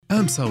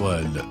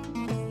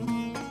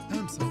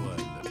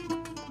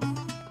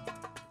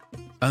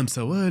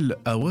ⴰⵎսⴰⵡⴰل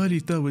أوالي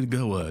تاوي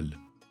القوال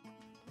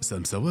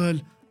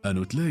سمسوال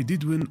أنو تلاي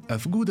ديدوين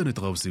أفقودن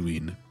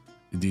تغوسيوين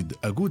ديد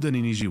أقودن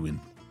نيجيوين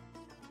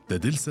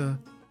تدلسة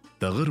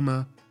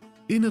تغرمة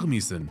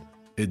إنغميسن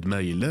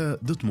إدماي لا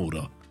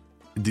تمورا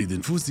ديد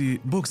نفوسي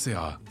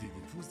بوكسيعة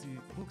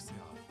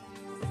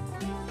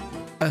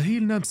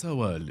أهيل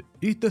نامساوال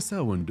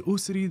إتساوند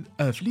أسريد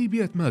أف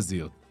ليبيا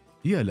تمازيغ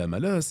يا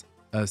لملاس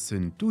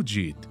أسن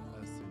توجيد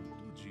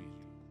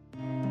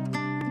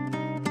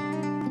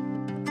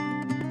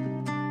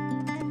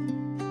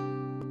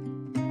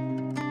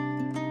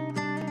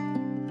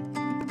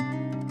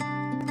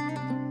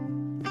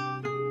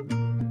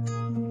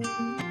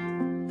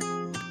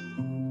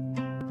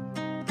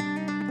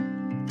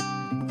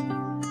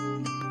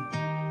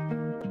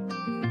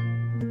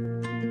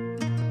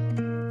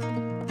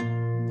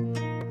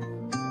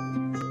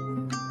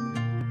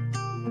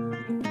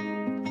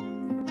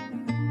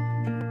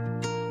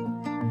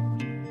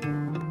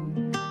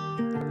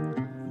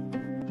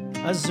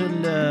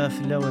الزل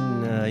في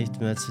اللون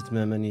يتمات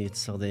ستماما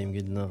يتصدم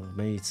قدنا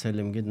ما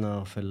يتسلم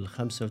قدنا في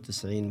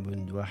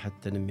 95.1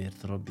 تنمير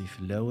تربي في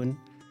اللون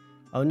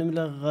أو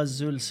نملغ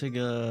غزول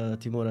سجا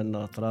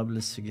تمورا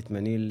طرابلس سجا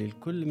 80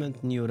 للكل من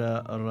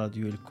تنيورا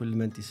الراديو الكل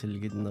من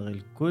تسل قدنا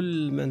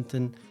الكل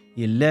من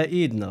يلا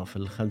إيدنا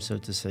في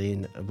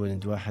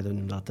 95.1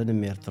 ونملغ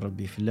تنمير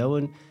تربي في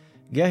اللون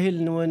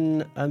جاهل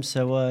نون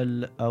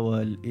أمساوال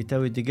أول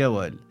يتاوي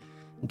دقوال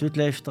انتو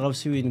تلاقي في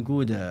ⵜղⵉسⵉوⵉن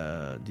γκուդա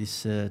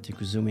ديس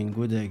تيكوزومين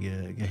γκուդա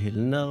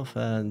جاهلنا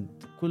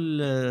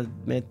فكل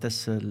ما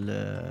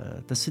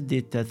تسدي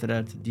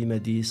التاثرات ديما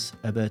ديس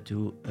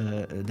أباتو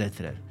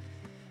داثرار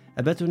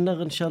أباتو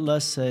النغ إن شاء الله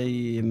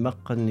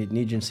سيمقن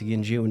نيجي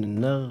نسجين جيون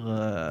النغ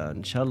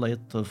إن شاء الله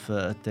يطف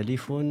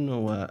التليفون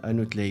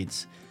وأنو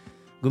تلايدز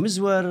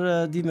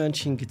قمزوار ديما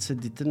نشين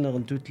كتسدي النغ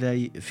انتو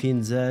تلاقي في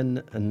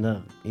إنزان النغ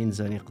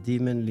إنزاني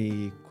قديما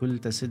لكل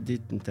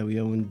تسدي انتو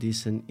يوم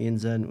ديسن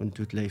إنزان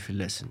وانتو تلاقي في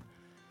اللسن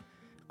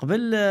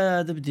قبل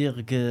نبدي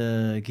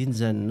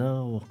جينزاننا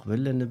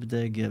وقبل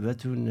نبدا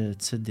جاباتون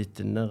تسدي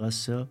النغ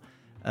أسو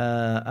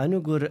أنو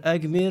قور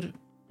أجمير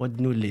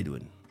ودنو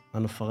الليدون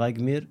أنا فغا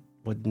أجمير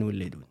ودنو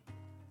الليدون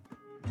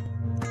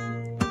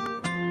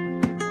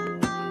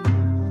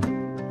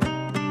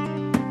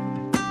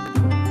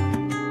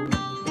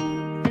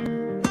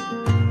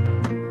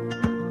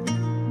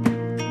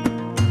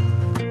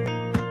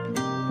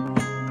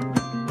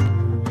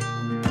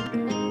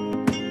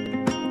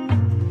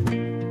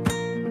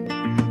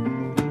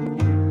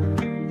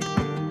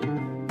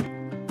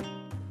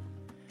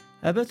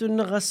أباتو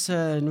النغس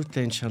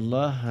نوتا إن شاء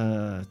الله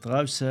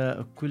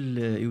تغاوسة كل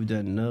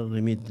يودان نغ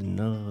يميد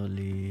النغ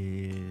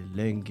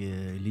للانج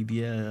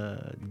ليبيا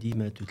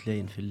ديما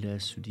تتلاين في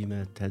اللاس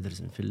وديما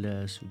تهدرزن في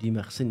اللاس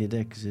وديما خصني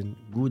داكزن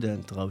قودا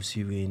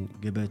تغاوسيوين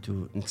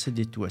قباتو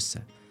نتسدي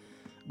توسع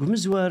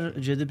قمزوار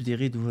جادب دي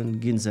غيدوهن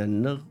جينزان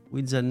النغ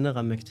ويدزان النغ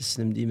عمك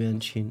تسلم ديما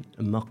نشين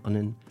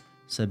مقنن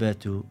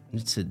سباتو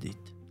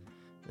نتسديت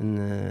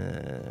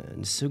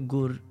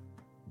نسقور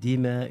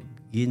ديما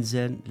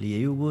جينزان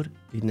ليوغور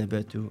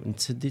النباتو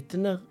نتسديت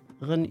النغ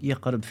غن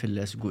يقرب في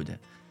اللاس قودا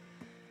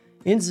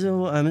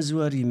انزو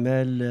امزواري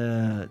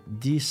مال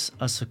ديس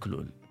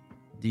اسكلول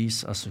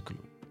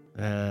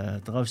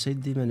تغاوسي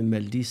ديما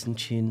مال ديس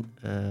نشين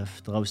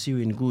في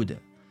تغاوسيوين قودا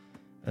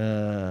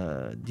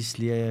ديس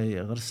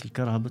لي غرس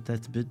الكرهبة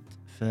تتبد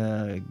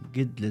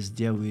فقد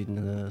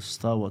لزدياوين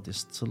سطاوط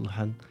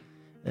يستصلحن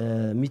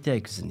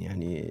ميتاكزن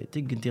يعني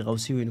تقن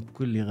تغاوسيوين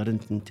كل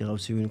غرنت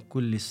تغاوسيوين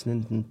كل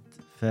سننت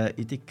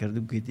فإتكر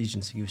دقيت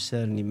إيجنسي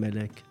يسارني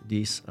ملك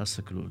ديس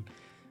أسكلول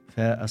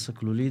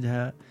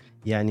فأسكلوليدها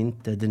يعني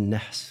انت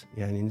النحس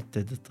يعني انت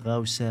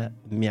تغاوسة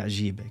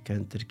معجيبة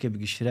كان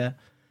تركب قشرة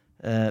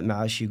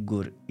مع شي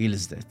قور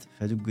إلزدت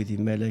فدقيت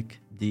ملك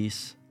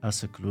ديس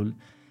أسكلول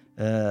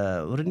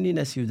ورني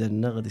ناس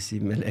يودان نغدسي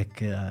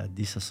ملك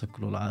ديس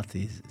أسكلول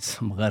عاطي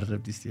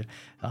مغرب ديس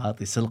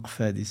عاطي سلق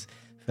فاديس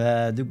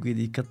فدقيت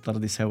يكتر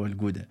ديس هوا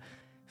القودة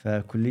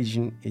فكل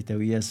جن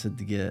يتويا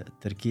صدق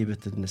تركيبة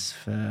النص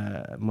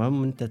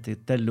فمهم انت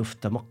تتلف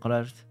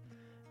تمقررت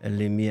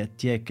اللي مية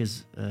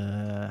تياكز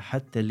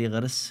حتى اللي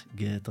غرس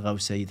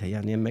تغاوسيدها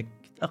يعني اما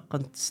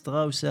تأقن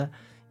تستغاوسة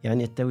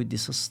يعني التوي دي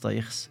سسطة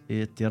يخس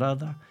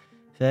التراضع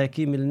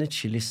فكيم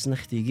النتش اللي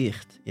سنختي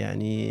جيخت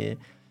يعني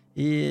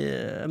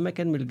اما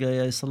كان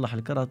ملقا يصلح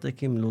الكراتة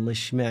كيم والله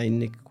الشماعي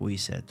انك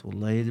كويسات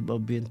والله يبقى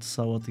بين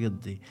تصاوت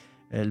يضي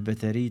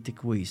البطارية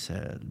كويسة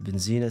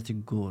البنزينة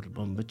تقور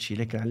بمبتشي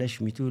لكن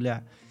علاش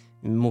ميتولع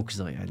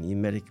مكزة يعني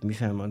مالك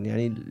مفهم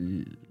يعني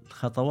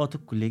الخطوات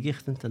كل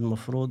جيخت انت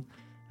المفروض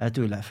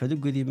هتولع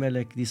فدقو دي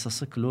مالك دي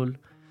سسكلول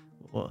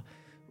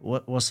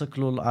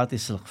وسكلول عاطي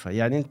سلقفة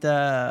يعني انت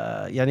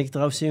يعني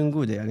تغاوسي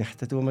نقودة يعني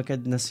حتى تو ما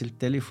كاد نسي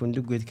التليفون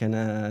دقو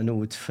كان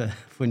نوت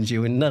فنجي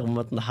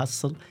والنغمة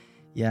نحصل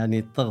يعني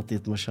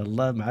التغطيط ما شاء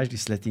الله ما عاش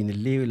 30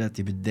 اللي ولا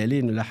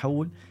تبدالين ولا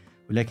حول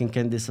ولكن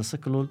كان دي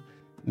سسكلول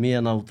 100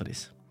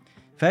 نوطريس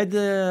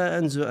فهذا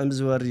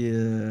أمزوار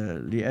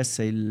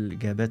لأسي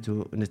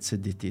الجاباتو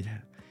نتسدي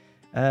تيدها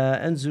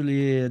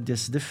أنزلي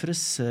ديس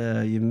دفرس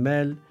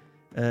يمال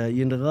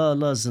ينغى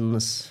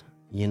لازنس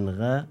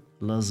ينغى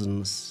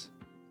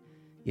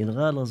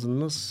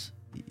لازنس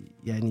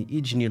يعني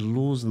يجني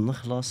اللوز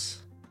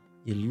نخلص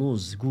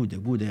اللوز ګوډه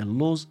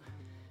اللوز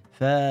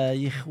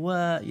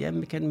فيخوا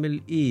يا كان من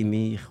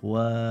الإيمي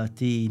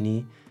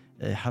إخواتيني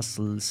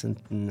حصل سنت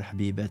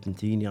حبيبات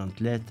نتيني عن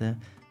 3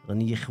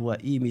 غني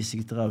يخوا إيمي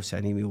سيتراوس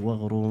يعني مي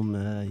وغروم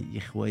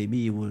يخوا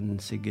يمي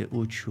ونسق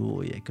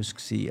أوتشو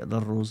يكسكسي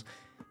درز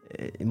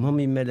المهم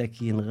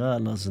ملكين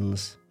غالز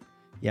النص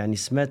يعني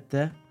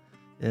سماته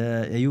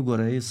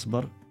يقرأ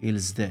يصبر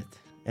يلزداد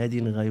هذه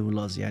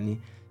نغايولاز يعني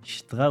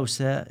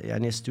شتغاوسة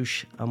يعني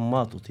استوش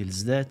أماطو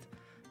تلزداد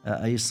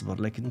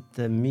يصبر لكن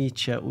انت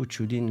ميتشا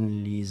أوتشو دين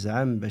اللي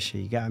زعم باش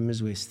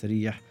يقعمز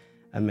ويستريح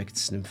أما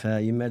كتسلم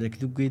فيما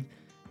لك ذقيد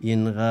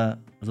ينغى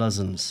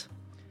لازنس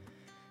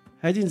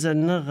هادي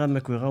نزلنا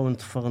غامك ويغاون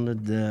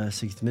تفغند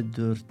سيكت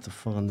مدور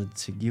تفغند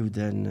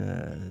سيكيودان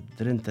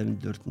ذدرنت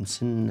مدور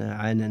تنسن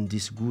عانا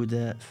نديس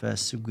ګودا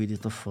فالسوقي دي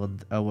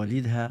تفغد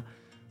أوليدها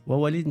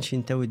ووليد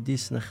نشين تاوي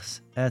ديس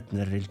نخس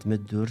آتنا الريلت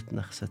مدور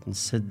نخس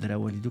تنسدر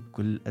أوليدو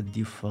كل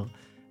أديفغ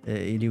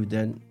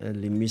إليودان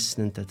اللي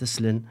ميسن انت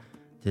تسلن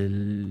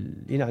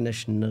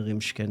ينعناش النغ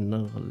مشكا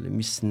النغ اللي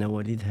ميسنا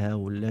والدها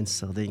ولا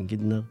نستخدين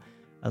قدنا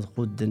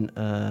أدقودن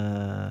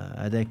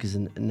هذاك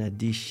زن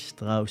نديش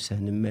تغاوسه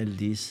نمال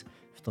ديس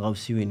في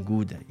تغاوسيوين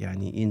ګودا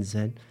يعني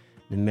إنزان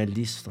نمال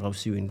ديس في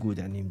تغاوسيوين ګودا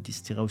يعني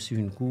ديس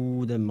تغاوسيوين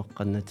ګودا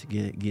مقنت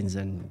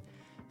جينزان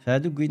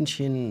فهادو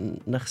قينشين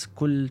نخس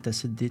كل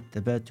تسدد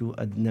تباتو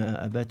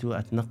أباتو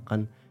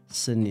أتنقن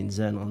سن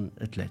إنزان عن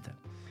 3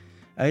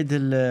 أيضا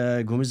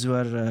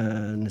الجمزور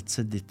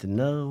نتسدد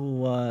النغ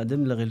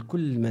ودملغ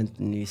الكل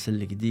من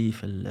يسلك دي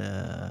في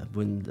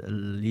البند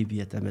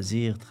ليبيا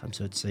تمازيغت 95.1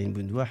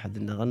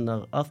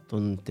 النغنغ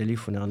أطن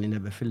تليفون غنينا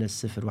بفلا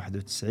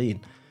 091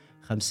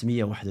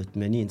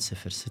 581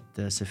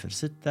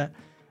 0606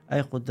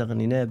 أي قد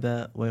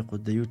غنينابا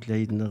ويقود يوت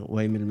ليدنا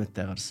ويمل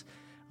متغرس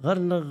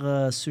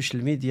غرنغ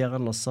السوشيال ميديا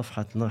غرنا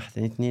الصفحة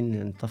حتى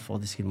 2 نطفق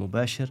ديسك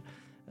المباشر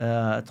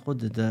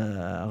تقود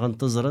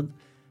غنتزرد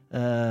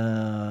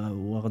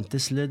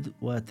وغنتسلد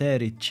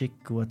وتاري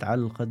تشيك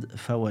وتعلقد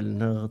فول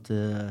نغ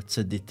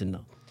تسديت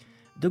النغ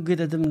دق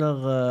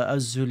دمنغ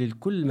أزول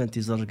الكل من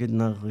تزر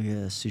قدنغ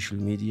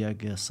السوشيال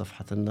ميديا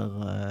صفحة النغ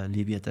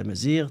ليبيا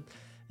تمازيغت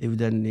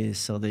يودان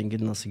يستخدم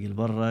قدنا سجل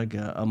برا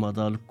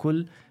أمضال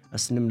كل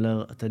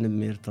أسنملغ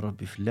تنمير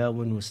تربي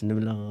فلاون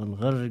وسنملغ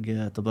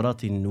نغرق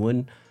تبراطي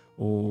النون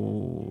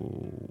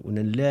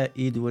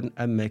ونلاقي دون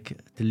أمك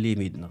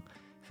تليميدنا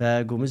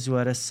فقوم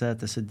زوارسة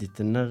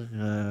تسديت النغ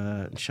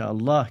إن شاء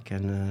الله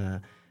كان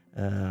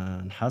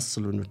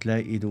نحصل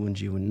ونتلاقي دون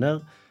نجي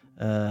والنغ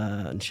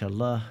إن شاء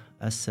الله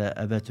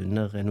أسا أبات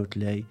النغ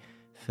نتلاقي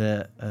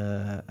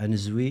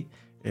فأنزوي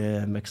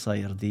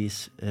مكساير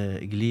ديس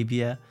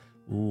ليبيا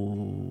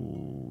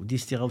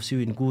وديس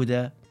تغوسيوين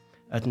ګودا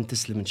أتن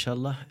تسلم إن شاء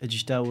الله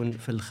اجتاون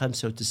في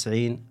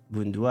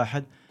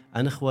 95.1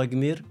 أنا أخوة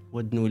قمير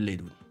ودنو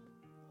الليدون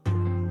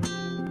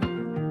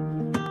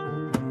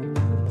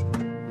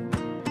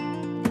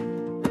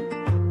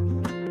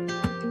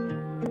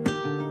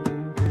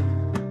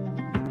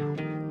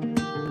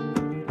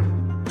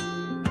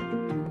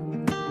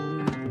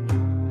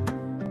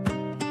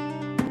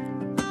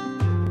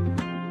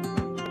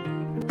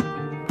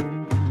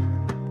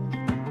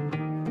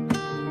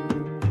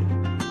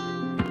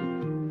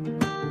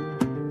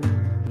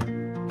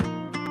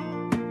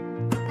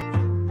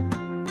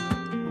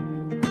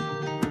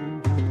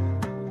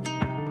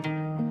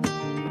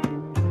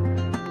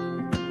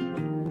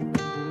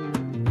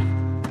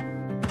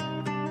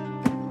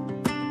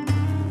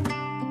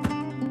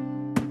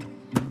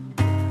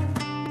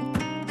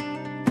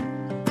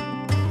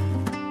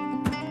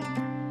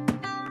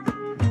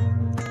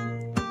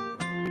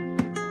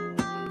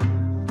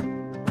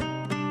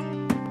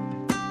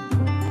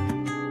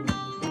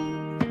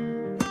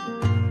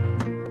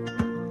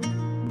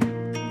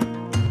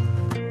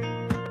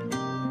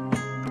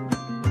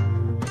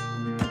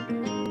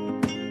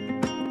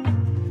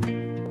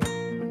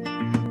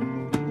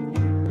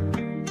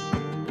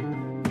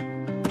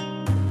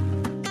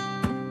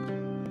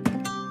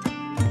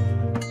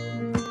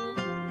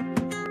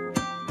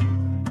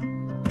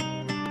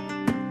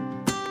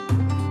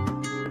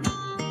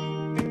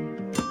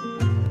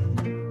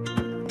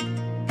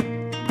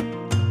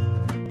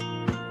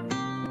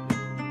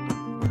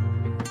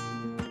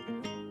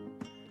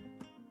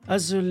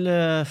أزل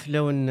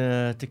فلون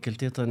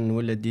تكلتيطن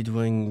ولا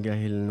ديدوين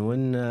قاهل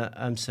نون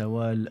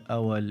أمساوال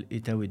أول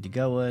إتاوي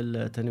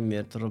دقاول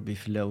تنمي تربي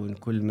فلون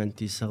كل من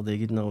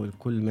تيصغدي قدنا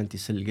والكل من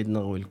تيسل قدنا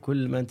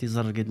والكل من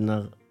تيزر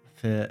قدنا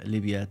في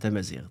ليبيا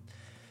تمازيغت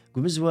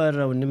قمزوار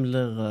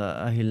ونملغ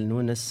أهل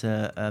نونس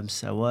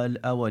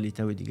أمساوال أول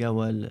إتاوي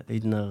دقاول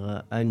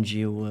إدنا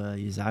أنجي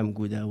ويزعم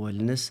ګودا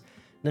والنس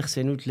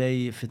نخسنو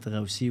تلاي في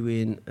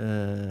تغاوسيوين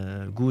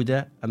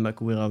ګودا أما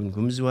كوي غاون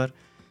قمزوار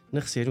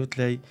نخسنو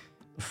تلاي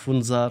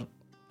فنزار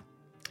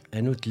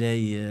أنو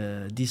تلاي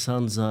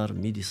ديسانزار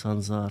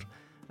ميديسانزار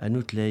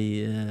أنو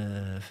تلاي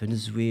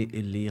فنزوي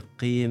اللي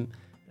يقيم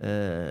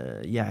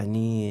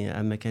يعني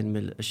أما كان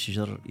من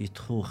الشجر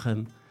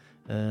يتخوخم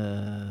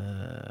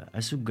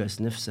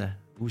أسوقاس نفسه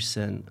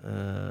وسان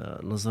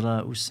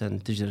نظرة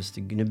وسان تجرست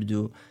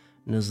نبدو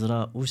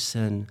نظرة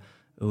وسان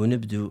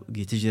ونبدو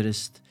جي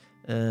تجرست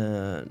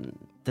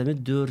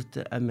تمدورت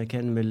أما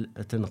كان مل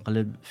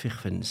تنقلب في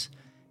خفنس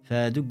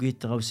فدقي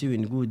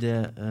تغوسيوين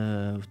ګودا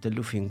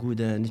وتلوفين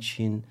ګودا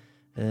نتشين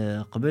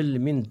قبل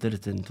من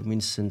درتنت ومن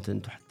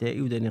السنتنت حتى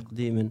يوداني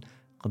قديما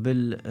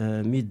قبل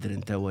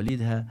ميدرن تا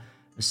والدها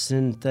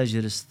السن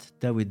تاجرست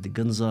تاويد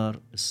قنزار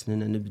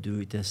السنن نبدو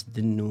يتاس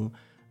دنو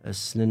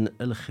السنن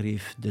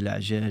الخريف دل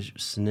عجاج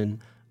السنن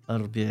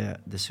أربع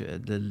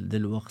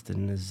دل وقت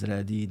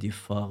الزرادي دي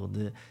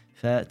فاغد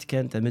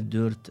فكان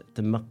تمدور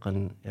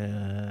تمقن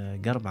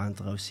قرب عن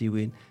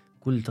تغاوسيوين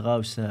كل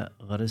تغاوسة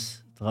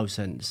غرس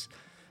تغاوسة نس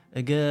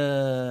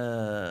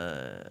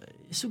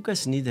سوكا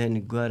سنيدها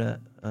نقارا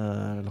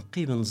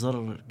نقي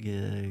منظر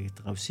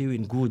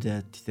تغاوسيوين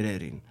ګودا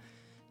تثرارين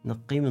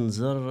نقي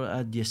منظر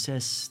اد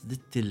يساس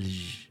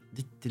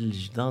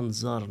دتلج دان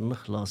زار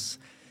نخلص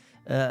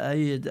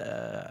اي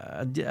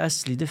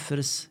اسلي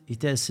دفرس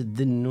يتاس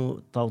الدنو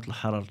طاوط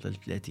الحرارة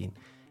 30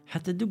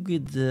 حتى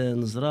دقيد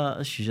نزراء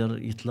الشجر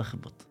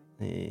يتلخبط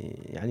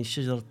يعني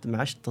الشجر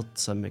معاش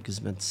تتصم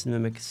كزمان تسمى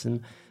مكسن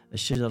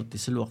الشجر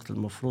ديس الوقت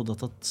المفروض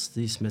تتص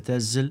ديس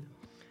متازل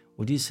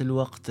وديس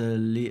الوقت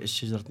اللي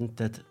الشجر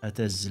انت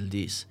اتازل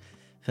ديس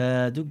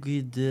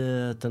فدقيد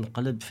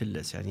تنقلب في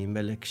اللس يعني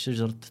ملك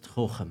الشجر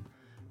تتخوخم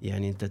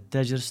يعني انت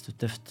التاجرس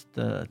تفت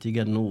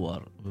تيجا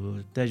النوار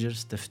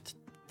والتاجرس تفت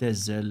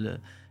تازل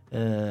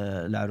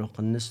العروق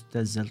النس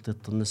تازل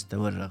تطنس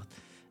تورغت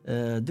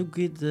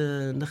دقيد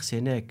نخس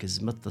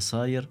يناكز متى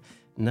صاير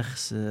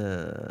نخس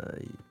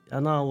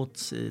انا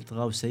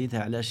تغاو سيدها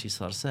على شي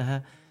صار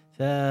سها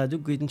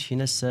فدقيد نشي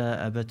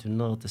نسا ابات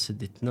النغ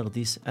تسدت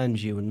نغديس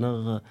انجي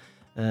والنغ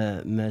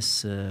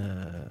ماس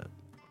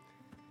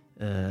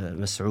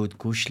مسعود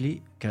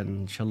كوشلي كان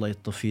ان شاء الله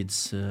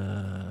يطفيدس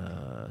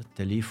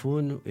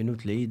التليفون انو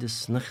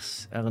تلايدس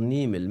نخس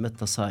اغنيم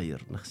المتى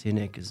صاير نخس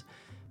يناكز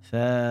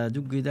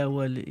فدقيد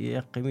اول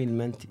يقيم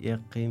المنت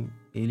يقيم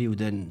إلي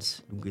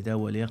ودنس دقيد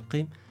أول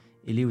يقيم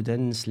إلي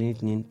ودنس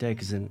لينتنين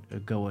تاكزن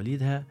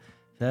قواليدها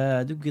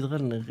فدقيد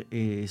غير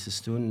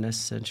يسستون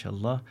ناس إن شاء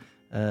الله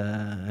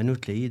أنو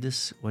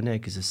تلايدس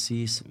وناكز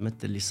السيس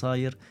متى اللي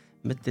صاير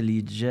متى اللي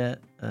يتجا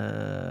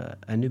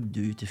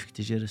أنبدو يتفك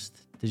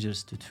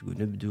تجرس تتفقو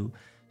نبدو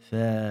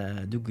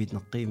فدقيد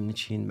نقيم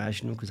نتشين مع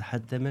شنوكز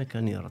حتى ما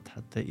كان يرد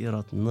حتى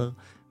يرد نغ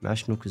مع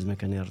شنوكز ما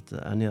كان يرد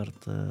أنا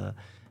يرد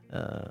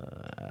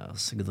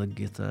صق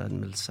ضقيت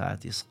من الساعة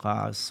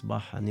يسقع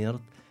الصباح نيرت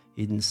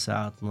إذن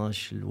الساعة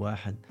 12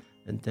 الواحد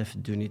أنت في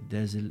الدنيا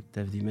الدازل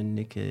تفدي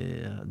منك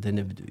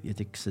دنبدو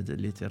يتكسد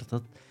اللي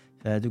ترتط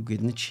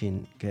فدقيت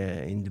نتشين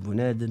كعند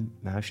بنادم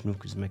مع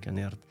شنوكز ما كان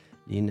يرت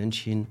لأن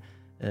نشين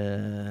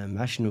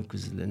مع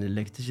شنوكز لأن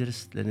اللاك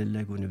تجرس لأن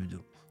اللاك ونبدو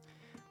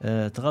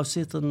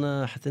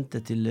تغاوسيطن حتى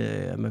انت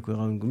ما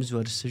كوغاون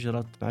قمزوار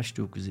السجرات مع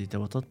شنوكز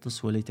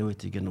يتوتطس ولا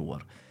يتوتي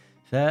نور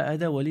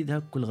فهذا وليدها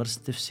كل غرس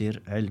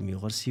تفسير علمي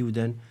وغرس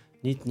يودان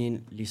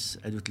نيتنين ليس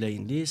أدو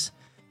تلاين ليس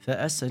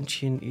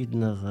فأسنشين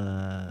إدنغ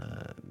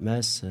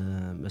ماس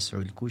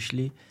مسعود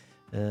الكوشلي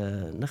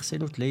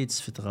نخسينو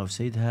تلايدس في تغاو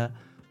سيدها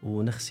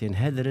ونخسين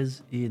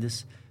هذرز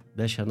إيدس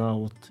باش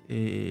ناوط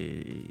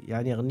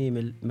يعني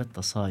غنيم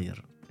متى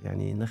صاير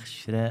يعني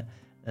نخشراء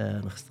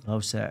نخس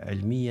تغاوسة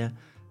علمية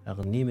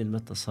غنيم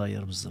متى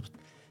صاير بالضبط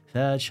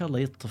فإن شاء الله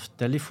يطف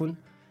التليفون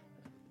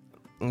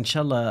إن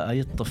شاء الله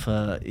يطف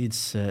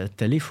إيدس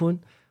التليفون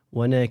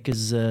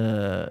وناكز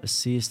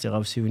السيس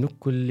تغاوسي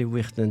ونكل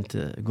ويختنت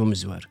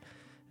قومزوار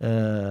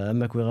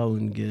أما كوي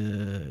غاون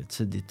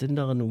تسدي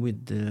تنغ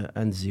نويد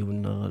أنزي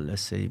ونغ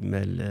الأسي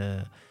مال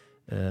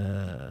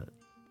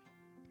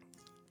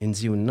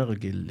إنزي ونغ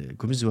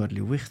قومزوار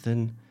اللي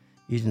ويختن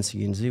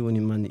يجنسي ينزي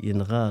ونمان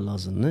ينغى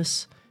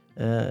لازنس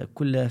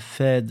كلها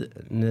فاد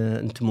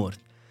نتمورت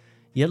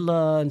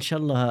يلا ان شاء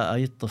الله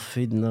يطف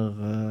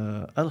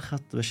فيدنا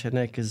الخط باش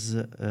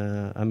اناكز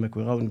اما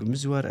كوي غاون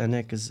مزوار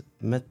اناكز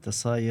متى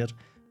صاير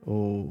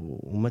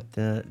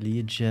ومتى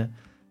ليجا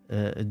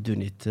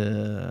الدنيت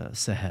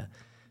سها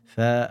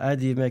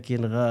فادي ما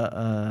كاين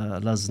غا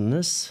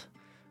لازنس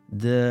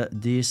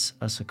ديس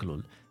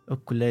اسكلول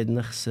وكل يد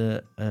نخس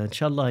ان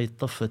شاء الله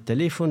يطف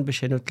التليفون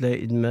باش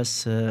نتلاقي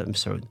ماس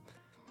مسعود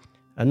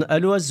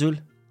الو ازول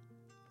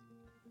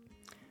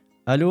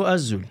الو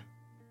ازول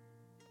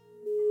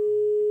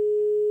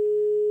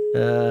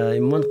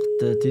يمون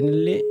قد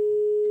تينلي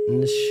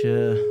نش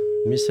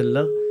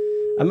مسلا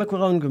اما كو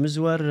غاون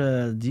مزوار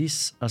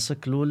ديس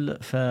اسكلول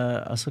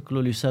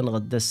فاسكلول يسان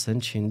غدا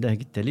سنشين ده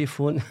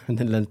التليفون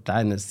لان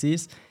تاعنا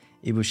السيس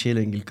يبو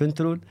شيلنج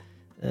الكنترول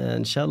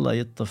ان شاء الله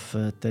يطف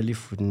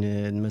التليفون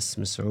نمس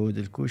مسعود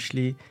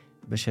الكوشلي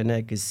باش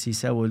اناك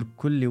السيساول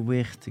كل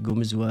وقت جو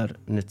مزوار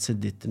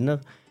نتسدي التنغ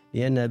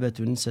لان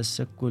باتو ننسى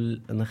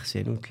السكل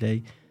نخسينو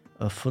تلاي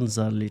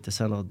فنزار اللي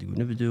تسانغ ديو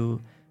نبدو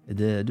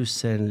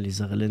دوسان اللي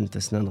زغلن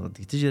تسنان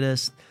غدي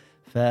تجرس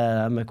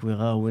فأمك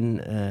ويغاون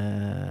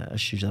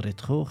الشجر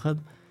يتخوخب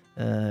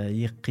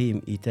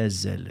يقيم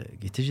يتازل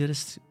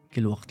يتجرس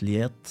كل وقت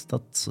ليات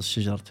تطس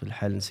الشجرة في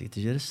الحال نسي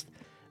تجرس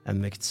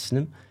أمك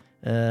تسنم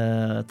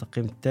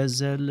تقيم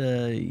تازل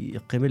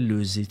يقيم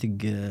اللوزي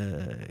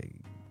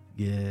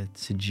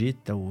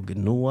تسجيت أو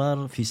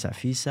النوار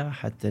فيسع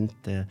حتى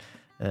انت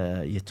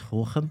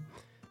يتخوخم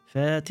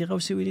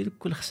فتيغاوسيويلي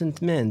كل خصن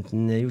تمانت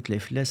يوتلي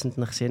فلاس انت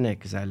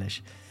نخسيناك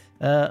زعلاش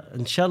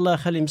ان شاء الله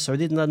خلي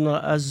مسعود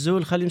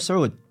الزول خلي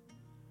مسعود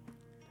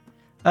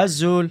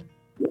الزول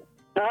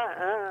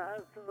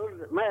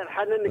ما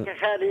يلحننك يا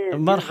خالي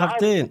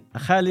مرحبتين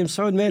خالي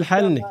مسعود ما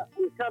يلحنني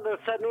ان شاء الله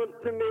سنون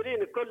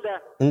تنميرين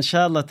كلها ان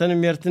شاء الله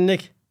تنميرتنك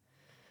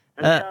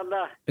ان شاء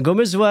الله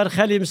قوم زوار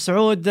خالي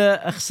مسعود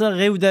اخسر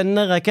غيودا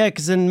نغا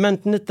كاكزن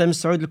منت نتا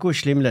مسعود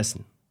الكوش لي ملاسن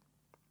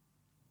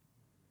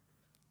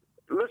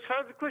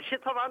مسعود الكوشي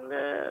طبعا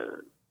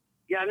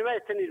يعني ما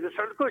يتنيز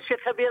مسعود الكوشي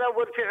خبير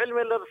اول في علم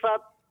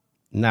الارصاد.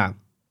 نعم.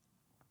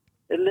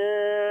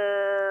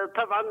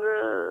 طبعا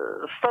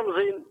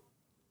استمزين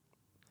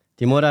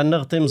تموراً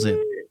نغ تمزين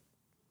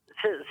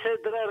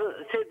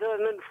سيدر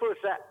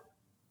النفوسة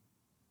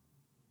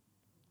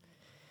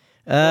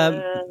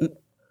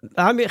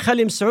عمي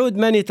خالي مسعود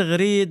ماني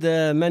تغريد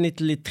ماني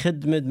اللي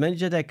تخدمد ماني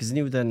جداك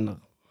زني ودا النغ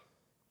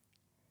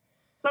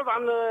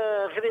طبعا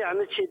غري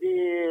عن شي دي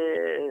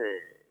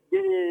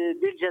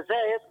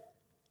الجزائر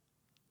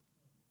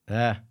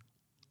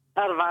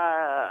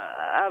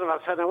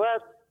 4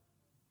 سنوات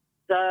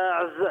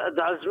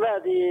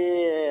عزمادي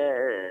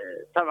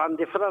طبعا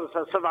دي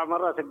فرنسا 7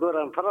 مرات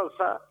الجورة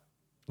فرنسا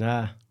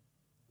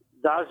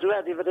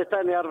عزمادي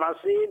بريطانيا 4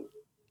 سنين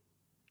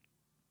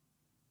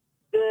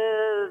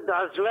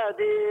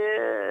عزمادي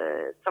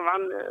طبعا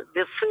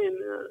دي الصين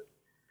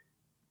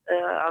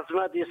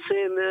عزمادي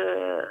الصين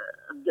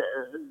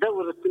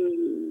دورة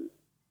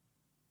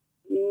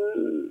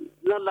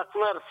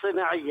الأقمار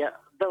الصناعية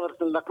دورة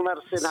الأقمار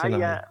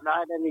الصناعية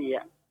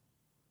العالمية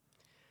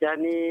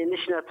يعني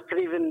نحن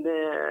تقريبا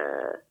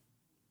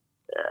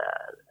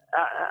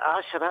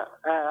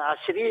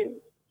 20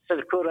 في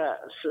الكرة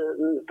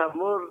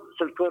تمور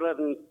في الكرة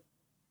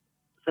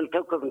في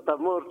الكوكب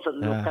تمور في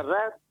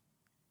القارات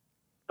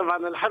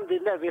طبعا الحمد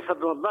لله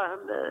بفضل الله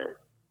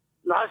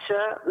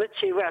العشاء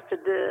نتشي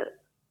واعتد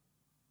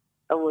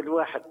أول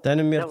واحد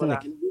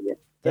تنميرتنك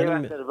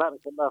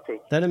بارك الله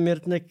فيك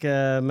تنميرتنك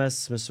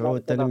ماس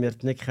مسعود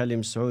تنميرتنك خالي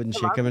مسعود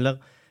نشي كملغ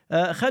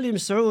خالي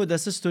مسعود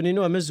أسستوني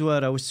نوع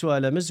مزوار أو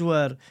السؤال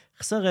مزوار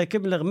خصاغا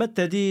كملغ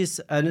متى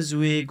ديس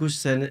أنزوي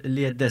قوسن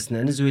اللي يداسن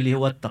أنزوي اللي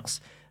هو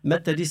الطقس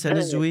متى ديس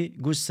أنزوي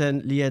قوسن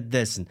اللي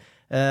يداسن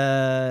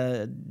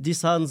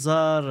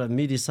ديسانزار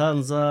ميدي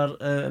سانزار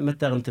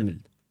متى غنتمل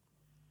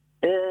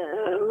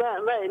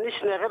ما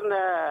نشنا غيرنا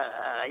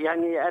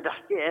يعني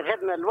أحكي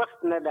غيرنا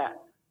الوقت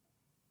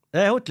لا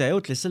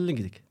هوتلي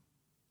سلنقدك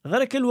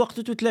غير كل وقت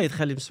تتلاقي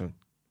تخلي مسعود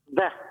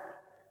ده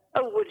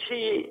أول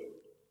شيء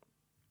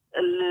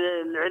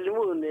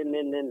العلمون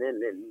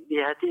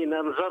اللي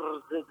هاتينا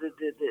نظر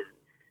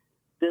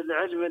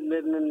العلم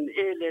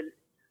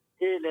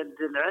إلى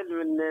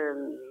العلم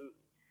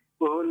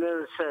وهو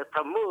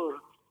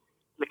تمور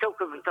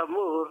الكوكب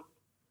تمور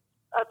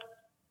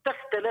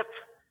تختلف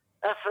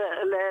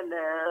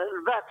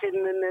الباقي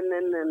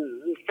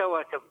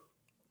الكواكب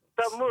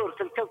تمور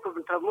في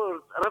الكوكب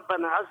تمور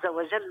ربنا عز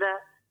وجل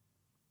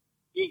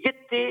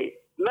يقتي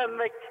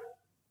ممك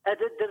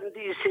أددر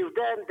دي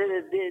يودان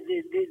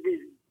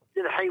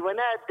دي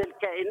الحيوانات دي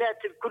الكائنات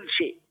كل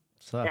شيء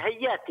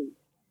هياتي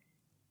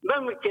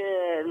ممك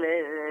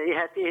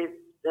يهاتيه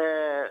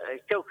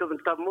كوكب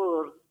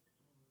تمور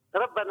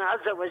ربنا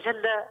عز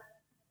وجل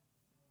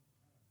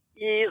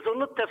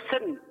يظنط في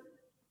سن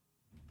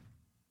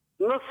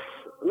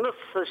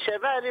نص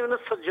الشمالي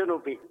ونص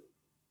الجنوبي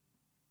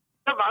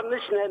طبعا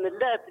نحن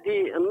نلات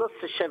دي النص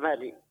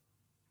الشمالي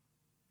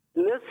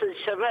النص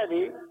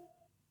الشمالي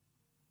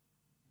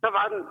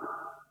طبعا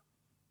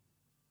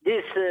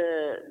ديس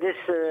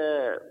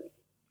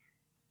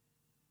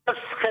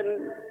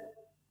أسخن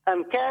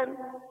أمكان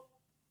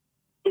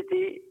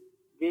إتي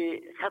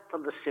بخط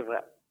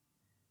الاستواء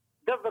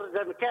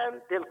دبر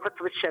زمكان دي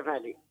القطب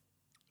الشمالي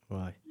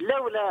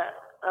لولا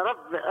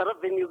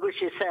رب يقول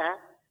شي ساعة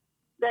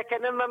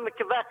لكن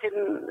أمامك باقي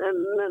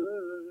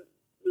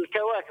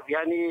الكواكب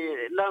يعني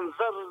لا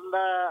نظر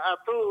لا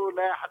أطو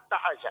لا حتى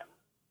حاجة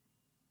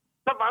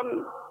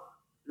طبعا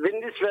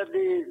بالنسبة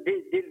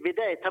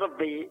لبداية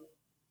ربي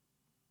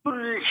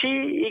كل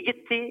شيء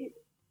يقتي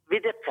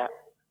بدقة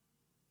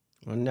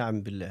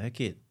والنعم بالله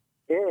أكيد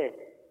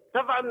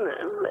طبعا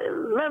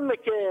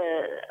مامك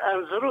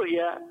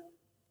أنظرويا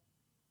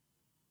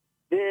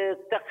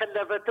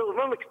تقلبته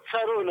مامك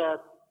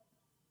تصارونا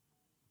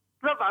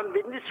طبعا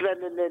بالنسبة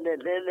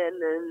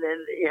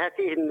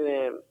لهاتين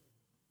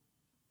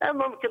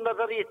ممكن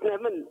نظريتنا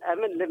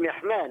أمن لم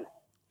يحمان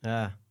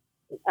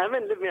أمن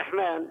لم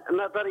يحمان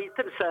نظرية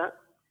تنسى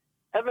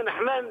أمن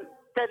حمان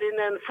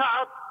تالينا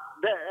نصعد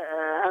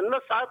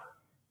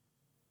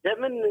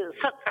من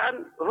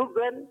سقعا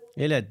هجن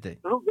إلى الدي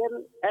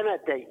هجن أنا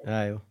الدي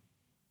أيوه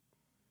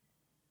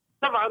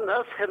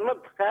طبعا أسخن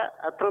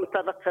منطقة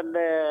تنطلق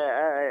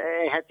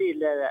هذه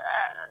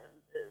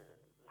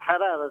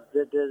الحرارة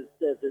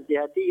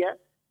الذاتية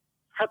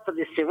خط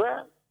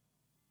الاستواء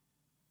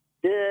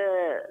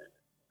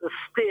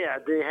السطيع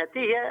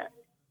ذاتية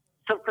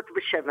في القطب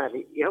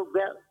الشمالي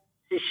يهوبا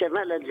في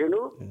الشمال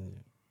الجنوب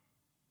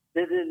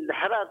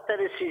الحرارة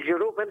ترسي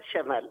جنوبا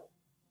الشمال.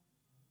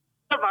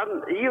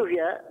 طبعا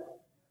يوهيا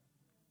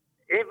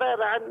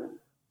عبارة عن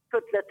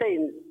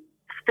كتلتين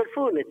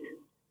تختلفون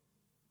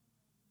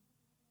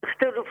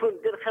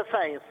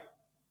الخصائص.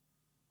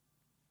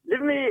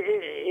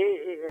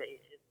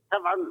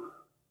 طبعا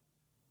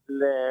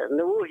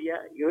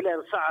النووية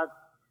يولان صعد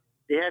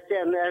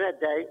بهاتين أنا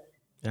داي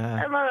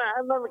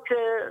أمامك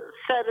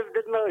سالب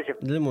الموجب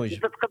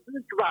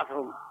تتقبلت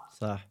بعضهم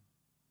صح.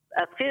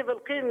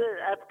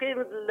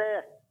 أتقيم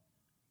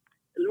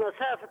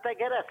المسافة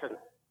تقراسا.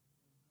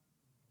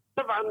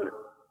 طبعا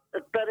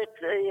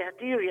الطريق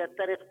يهتيوية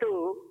الطريق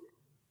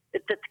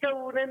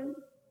تتكون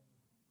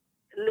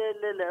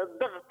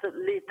الضغط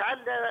اللي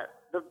يتعلى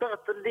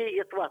بالضغط اللي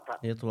يتواطى.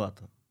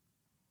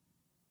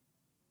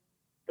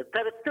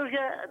 الطريق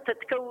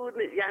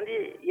تتكون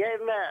يعني يا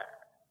إما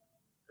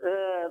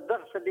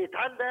الضغط اللي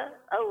يتعلى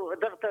أو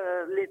الضغط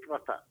اللي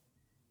يتواطى.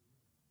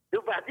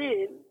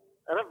 وبعدين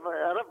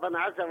ربنا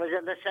عز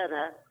وجل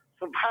شانه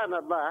سبحان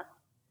الله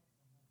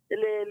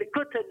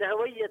الكتل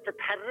الهوية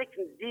تتحرك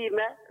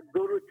ديما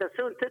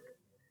تسونتت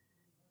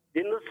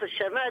بالنص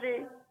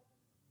الشمالي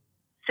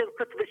في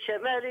القطب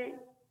الشمالي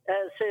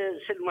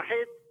في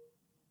المحيط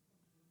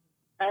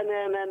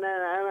أنا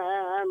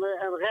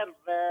غرب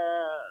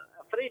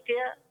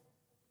أفريقيا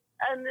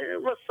أن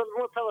وصل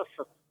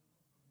المتوسط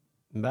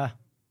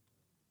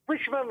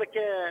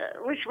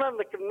مش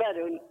مامك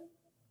مالون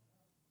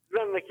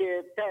مامك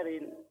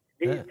تارين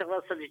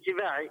للتواصل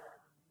الاجتماعي.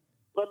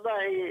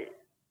 والله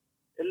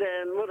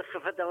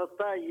المرخف هذا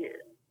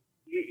والطاي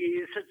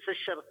يسدس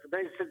الشرق ما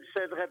يسدس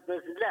الغرب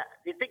لا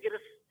دي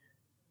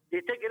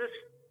تجرس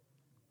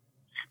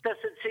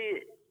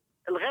تسدسي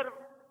الغرب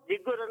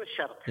يقول أنا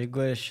الشرق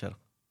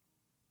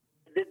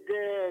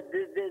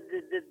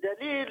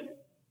الدليل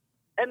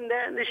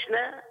أن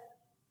نحن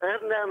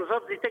غيرنا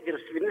نظام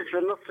تجرس بالنسبة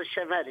للنص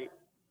الشمالي.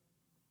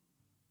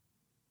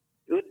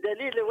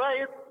 والدليل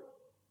وايد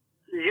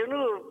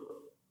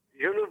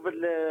جنوب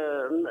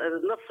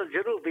النص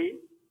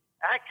الجنوبي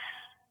عكس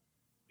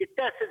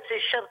يتاسد في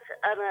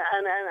الشرق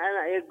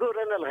أنا يقول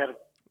أنا الغرب.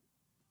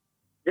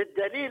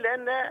 الدليل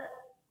أن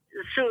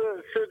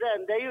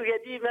السودان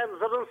دايو ديما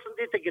نظلون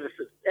دي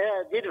تجرس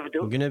دي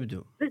نبدو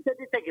دي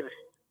تجرس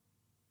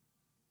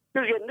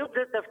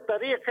نبدأ في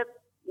طريقة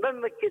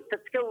ممكن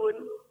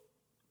تتكون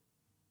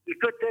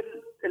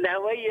الكتل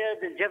الهوية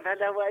الجبهة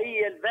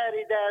الهوائية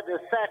الباردة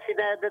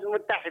الساخنة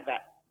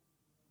المنتحبة.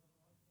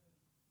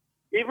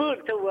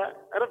 يقول توا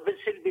رب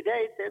في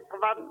البداية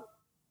طبعا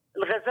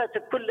الغازات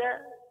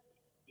كلها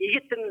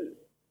يتم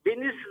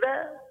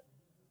بنسبة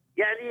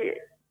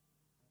يعني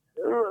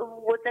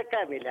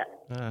متكاملة.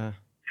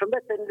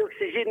 فمثلا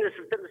الأكسجين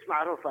نسبة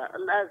معروفة،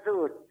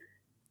 الأزوت،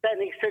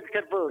 ثاني أكسيد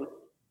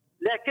الكربون،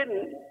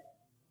 لكن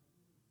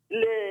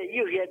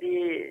يوجد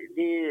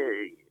دي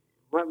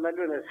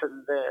مهملون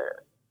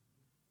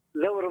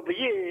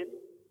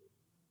الأوروبيين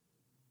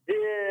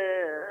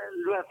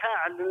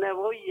المفاعل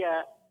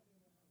النووية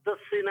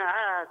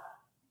بالصناعات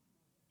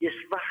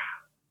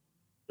يصبح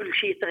كل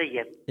شيء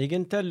يتغير.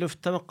 يقنت له في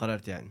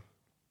التمقررت يعني.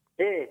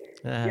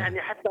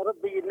 يعني حتى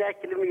ربي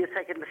ناكل من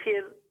يساكن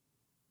الخير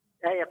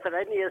هي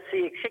قرانية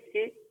سيك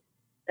شكي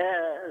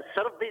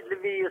ربي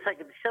اللي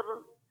يساكن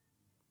الشر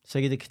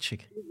سيدك تشك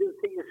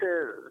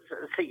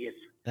سيد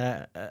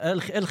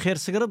الخير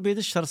سق ربي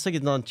الشر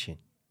سقد نانتشين.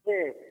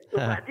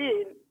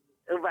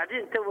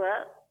 وبعدين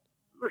توا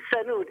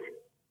السانوت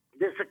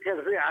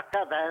بسكر زي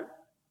عقابان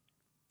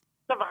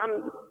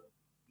طبعا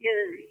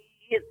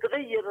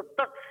يتغير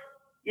الطقس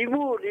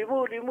يمول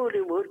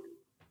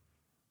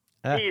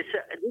في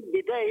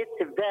البداية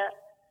تبدأ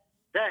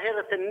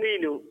ظاهرة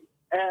النينو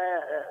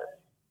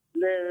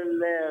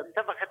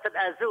طبقة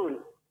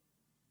الأزون.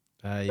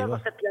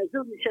 طبقة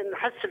الأزون عشان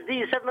نحس دي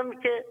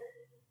يسمى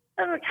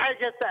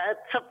حاجة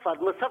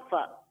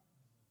مصفى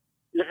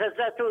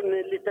الغازاتون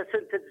اللي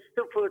تسنتج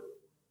ستوفوت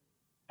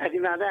هذه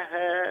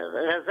معناها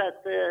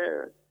غازات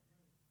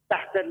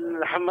تحت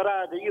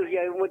الحمراء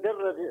هي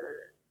مدرج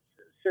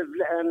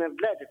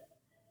بلاد.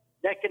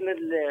 لكن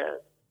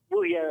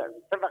وهي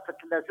طبقة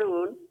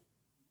الأزون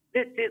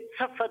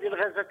تصفى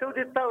الغازات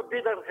وتطور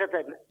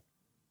الغازات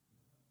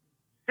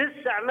في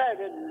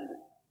استعمال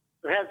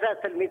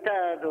غازات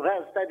الميثان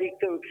وغاز ثاني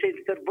أكسيد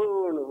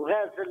الكربون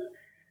وغاز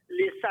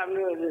اللي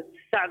يستعمل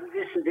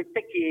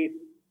للتكييف.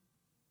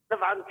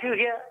 طبعا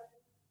فيها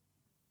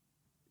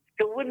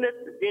تكونت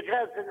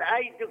بغاز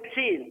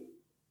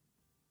الأيدوكسين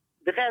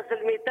بغاز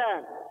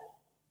الميثان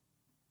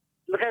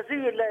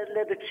الغازية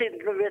الأكسيد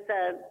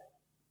الميثان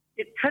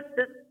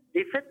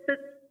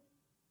يفتت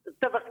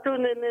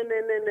طبقتون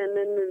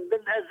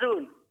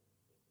بالأزون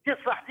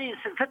تصبح دي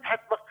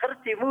فتحت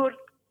بقرتي مول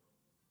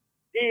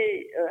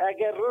دي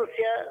أجر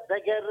روسيا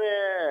أجر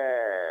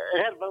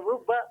غرب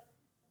أوروبا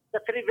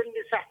تقريبا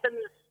مساحة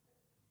النص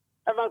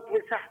أمام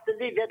مساحة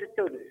ليبيا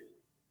لتونس.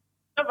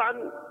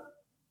 طبعا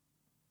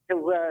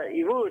هو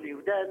يقول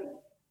يودان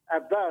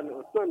أبان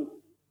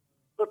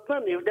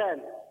وطن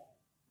يودان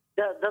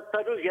ده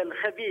الطروجة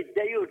الخبيث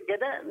دايود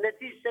كذا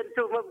نتيجة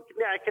أنتم ممكن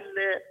معك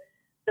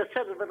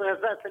تسرب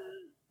الغازات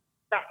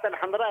تحت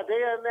الحمراء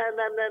دي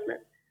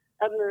أنا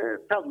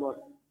تمر.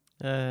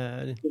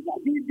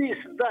 بعدين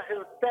دي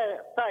ظاهر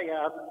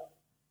الطاير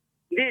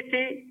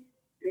ليتي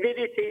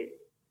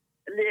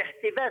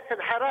الاحتباس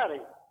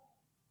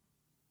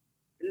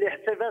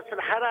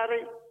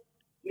الحراري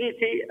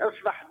ليتي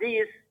أصبح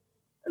ديس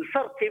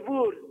الفرق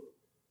يبول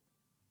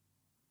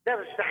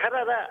درجة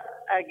الحرارة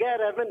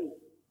أقارب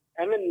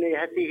من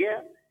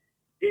هاتية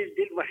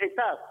دي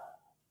المحيطات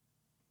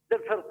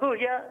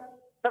الفرقوية.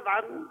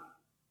 طبعا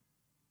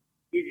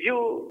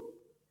يجو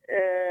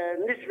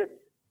نسبة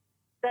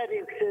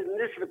ثاني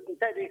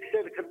أكسيد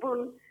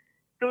الكربون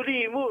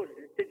تريمون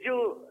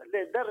تجو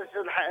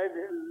لدرجة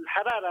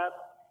الحرارة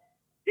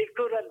في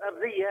الكرة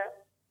الأرضية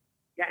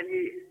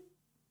يعني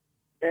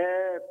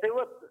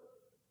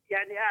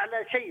يعني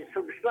أعلى شيء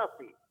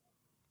سبشلاطي.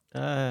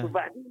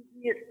 وبعدين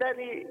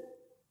يستاني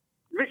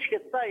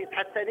مشكلة طايت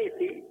حتى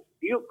نيتي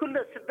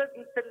كل سبب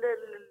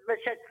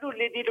المشاكل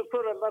اللي دي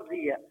الكرة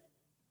الأرضية.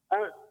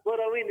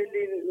 وراوين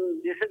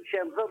اللي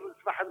سمشي انظر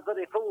اصبح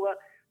انظر قوة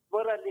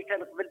ورا اللي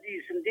كان قبل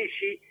ديس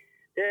نديشي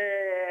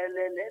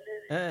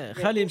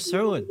خالي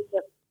مسعود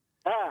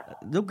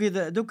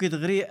دوك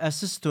دغري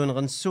اسستون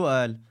غن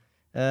السؤال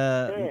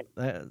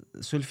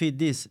سولفي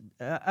ديس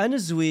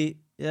انزوي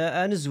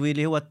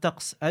اللي هو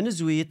الطقس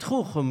انزوي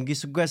يتخوخم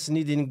قيس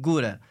نيدي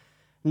نقوله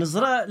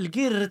نزرا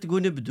الكير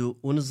تقول نبدو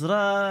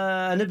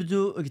ونزرا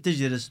نبدو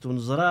تجرست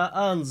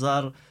ونزرا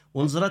انظر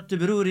ونزرا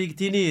تبروري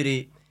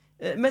تنيري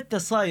متى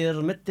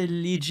صاير متى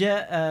اللي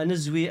جاء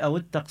نزوي او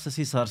الطقس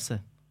صارسه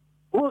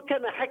هو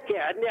كما حكي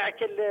عني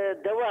عكل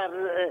الدوار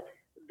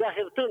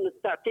ظاهرتون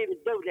التعتيم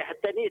الدولي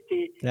حتى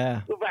نيتي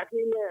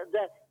وبعدين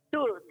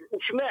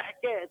ما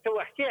حكى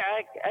حكي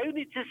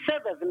عيوني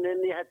السبب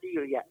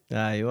النهائيه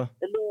ايوه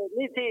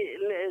نيتي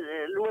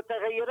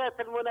المتغيرات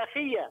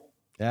المناخيه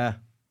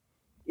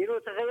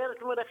المتغيرات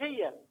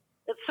المناخيه.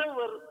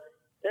 تصور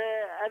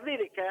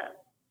امريكا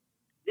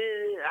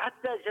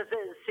حتى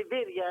جزائر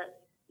سيبيريا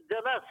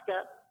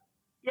دراسكا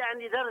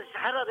يعني درجة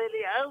حرارة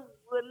اللي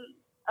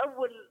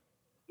أول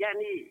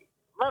يعني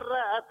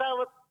مرة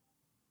أطاوت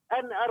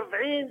أن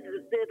 40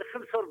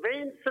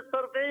 45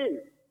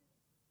 46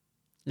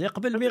 اللي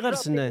قبل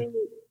ميغرسنا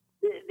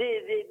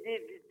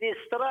دي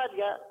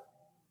استراليا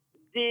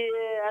دي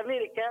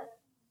أمريكا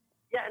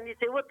يعني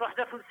توت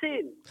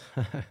 51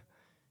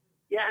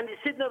 يعني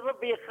سيدنا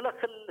ربي يخلق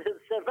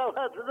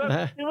السماوات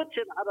توتش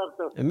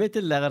حرارته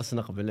مثل لا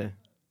غرسنا قبله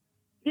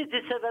دي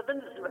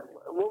سبب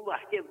مو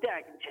حكي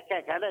بتاعك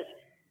نحكاك علاش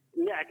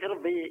نعك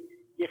ربي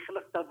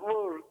يخلق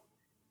تطور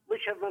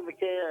مش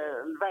امامك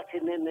الباقي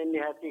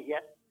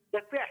النهائيه.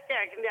 في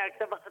حكاك نعك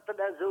طبقه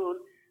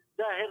الازول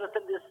ظاهره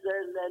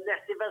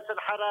الاحتباس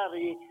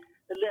الحراري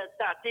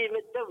التعتيم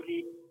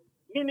الدولي.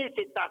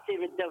 ميتي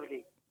التعتيم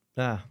الدولي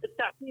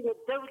التعتيم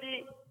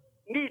الدولي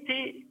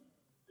ميتي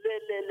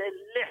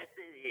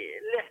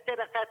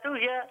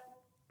الاحتراقاتوه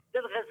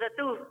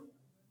للغزاتوه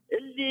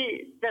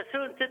اللي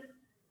تسون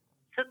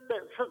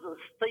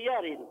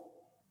طيارين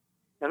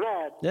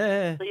تمام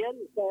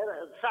طيارين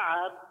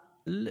صعب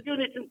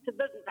يونيت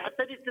تبدل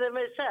حتى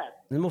لترميسات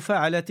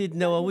المفاعلات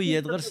النوويه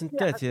غرس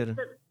التاثير.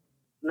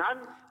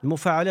 نعم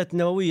المفاعلات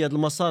النوويه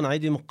المصانع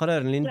دي مقرر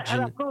اللي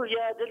نتجن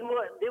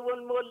دي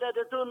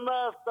والمولدات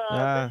النفط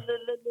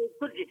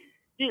كل شيء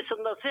دي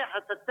النصيحه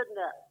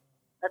تتنا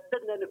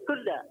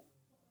كلها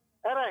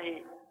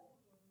راهي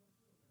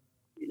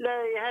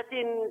لا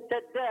هاتين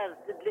تدار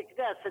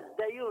الكداس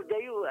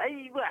دايو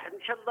اي واحد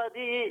ان شاء الله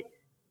دي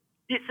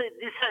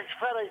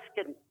سفاره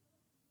يسكن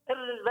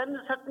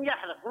البنس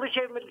يحرق مش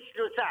من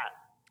شنو ساعه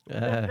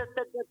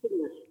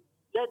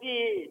لا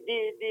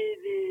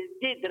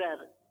دي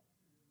درار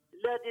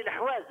لا دي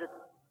الحوازت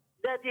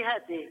لا دي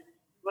هاتي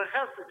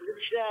وخاصه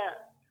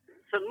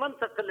في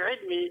المنطق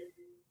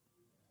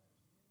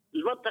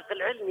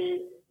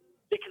العلمي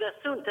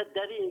الكداسون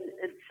تدارين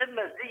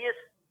تسمى زيس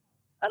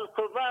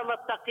القمامة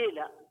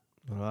الثقيلة.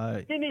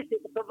 نيتي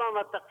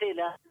القمامة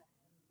الثقيلة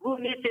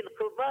ونيتي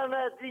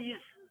القمامة زي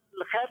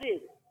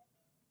الخريط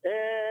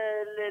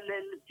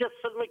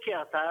الجص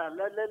المكياطة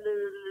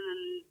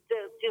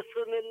الجص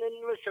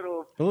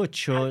المشروب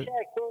وتشو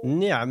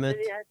نعمة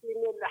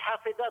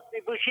الحافظات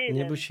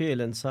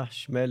نبوشيلن صح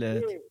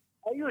شمالات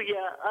أيوه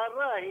يا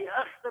الراهي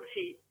أخطر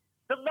شيء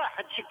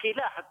تلاحظ شكي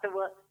لاحظ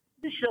توا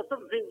ليش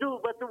تنزل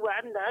دوبة توا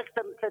عندنا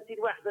أكثر من 30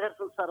 واحد غير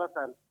في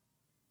السرطان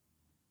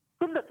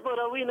كل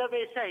مراوينا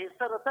بيساهي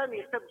السرطان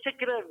يكتب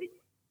بشكل ربي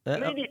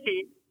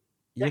مينيتي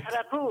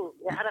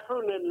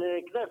يحرقون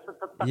الكناسة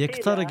الثقيلة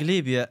يكترق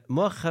ليبيا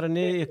مؤخرا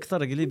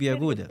يكترق ليبيا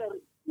غودا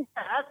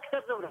أكثر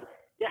دولة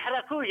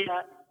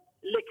يحرقوها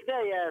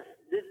الكنايس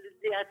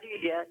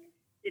الذاتية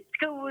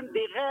تتكون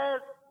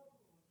بغاز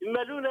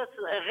مالونة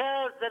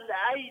غاز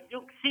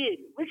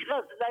الهيدروكسين مش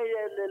غاز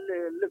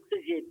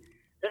الأكسجين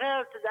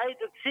غاز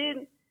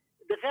الهيدروكسين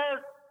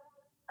بغاز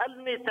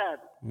الميثان.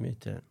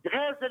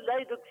 غاز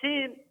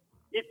الهيدروكسين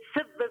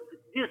يتسبب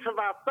في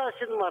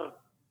 17 مرض.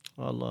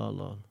 الله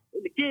الله.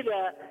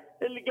 الكلى،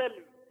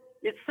 القلب،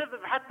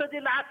 يتسبب حتى دي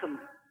العقل.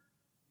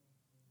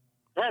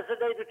 غاز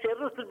الهيدروكسين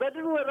روس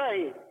البدن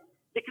وراهي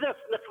الكلاس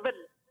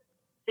قبل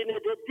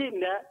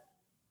سندينا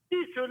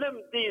ديس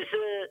ولم ديس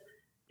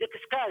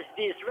ديكسكاش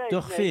ديس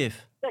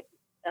تخفيف.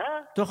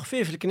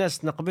 تخفيف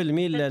الكناس نقبل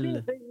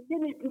ميل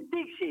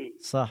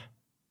صح.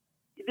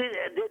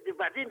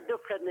 بعدين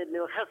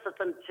دخل خاصة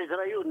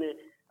الشجريون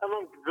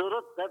أمام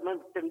الزروط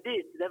أمام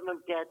التمديد أمام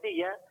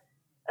الكهاتية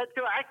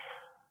أنتو عكس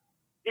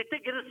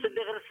تقرس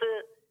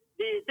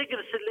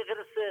اللي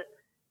غرس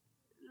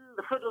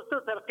الخطوط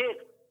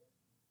ترقيق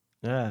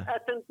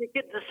أنت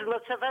كدس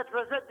المسافات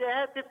مزاد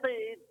هاتي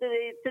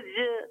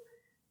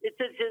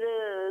تجي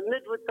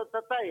ندوة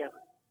تتطاير.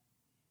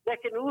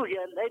 لكن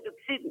وهي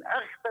الهيدروكسين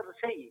أخطر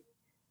شيء،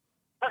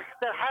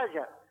 أخطر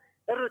حاجة.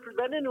 الروت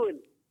البنين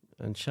وين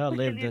ان شاء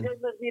الله يبدا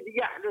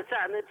يحلو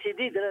ساعه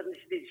شديد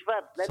شديد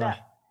شفاط. لا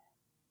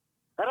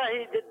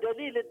راهي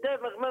الدليل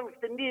الدامغ ما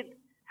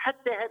مستنيد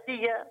حتى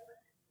هاتيه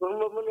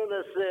وهم من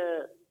ناس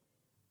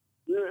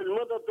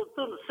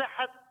المنظمتون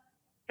الصحه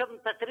كم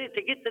تقرير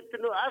قلت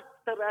انه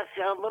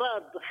اكثر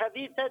امراض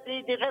خبيثه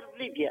دي غرب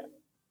ليبيا.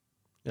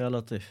 يا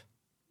لطيف.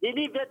 دي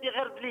ليبيا دي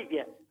غرب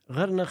ليبيا.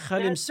 غرنا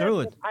خالي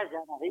مسعود.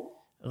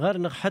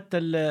 غرنا حتى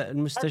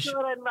المستشفى.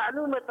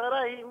 المعلومه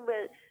راهي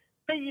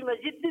قيمة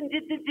جدا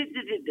جدا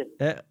جدا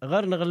جدا.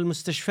 غرنغ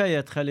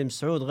المستشفيات خالي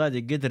مسعود غادي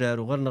قدرر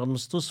وغرنغ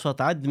المستصفى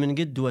تعد من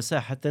قد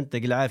وساحة انت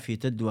العافية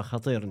تدوى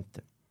خطير انت.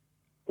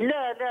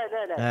 لا لا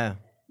لا لا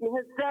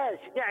مهزاش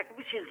داعك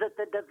مش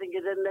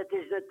كذا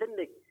النتيجة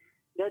تنك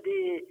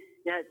هذه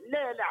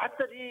لا لا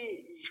حتى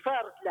دي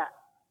شفارت لا.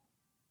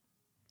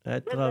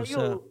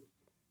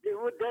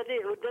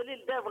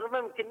 والدليل ده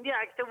ما ممكن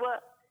يعك توا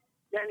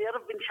يعني يا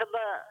رب ان شاء الله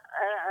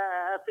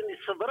اعطني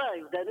الصبراء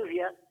يودانوا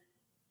فيها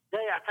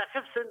لا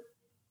يعتقد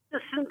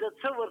السنة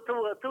تصور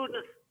توا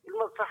تونس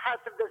المصلحات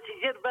تبدا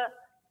سيجربة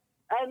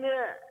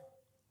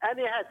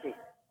أنا هاتي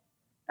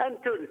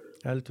أن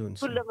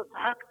تونس كل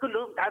المصلحات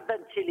كلهم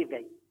تعبان شي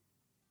ليبيا.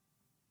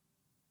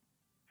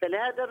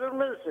 فلهذا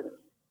المنسن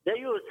لا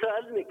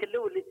يسألني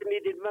كله اللي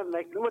تنيد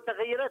المملكة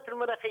المتغيرات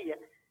المناخية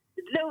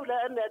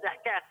لولا أن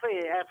أحكي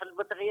فيها في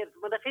المتغيرات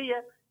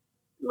المناخية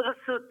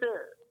نغسوت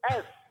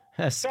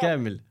أس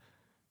كامل.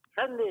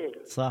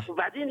 صح.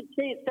 وبعدين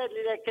الشيء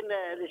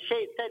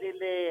الثاني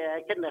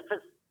اللي كنا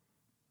فس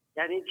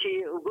يعني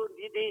شيء وجود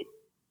يدي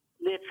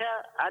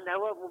لقاء على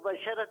الهواء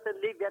مباشرة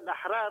ليبيا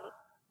الأحرار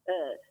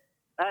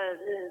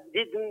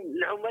ديد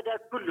العمداء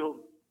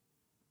كلهم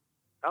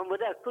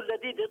عمداء كل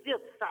ديد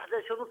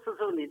 11 ونص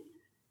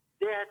زونيد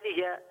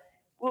هي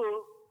و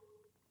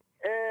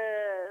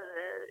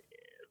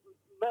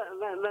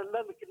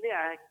ما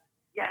مكنيعك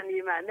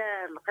يعني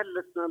معناه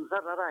قلة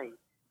منظر راي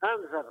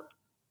انظر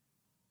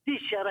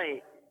ديش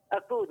راي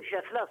اكون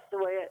خلاص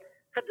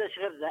خدش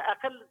غير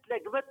اقل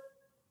تلقمت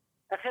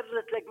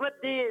اخر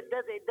تلقمت دي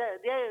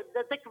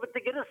تكبت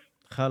تقرص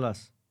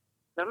خلاص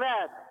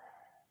تمام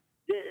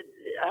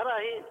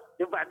راهي.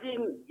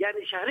 وبعدين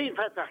يعني شهرين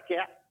فاتح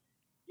كاع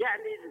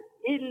يعني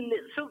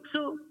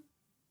سوق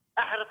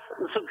احرف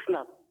سوق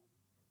سناب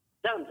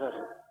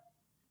دانزر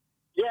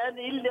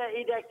يعني الا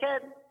اذا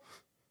كان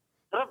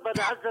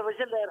ربنا عز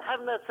وجل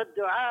يرحمنا في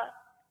الدعاء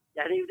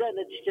يعني يودان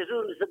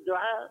تجتهدون في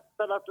الدعاء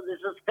صلاة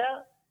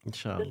الاستسقاء ان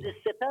شاء الله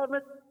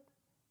للاستقامة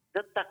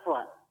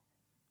للتقوى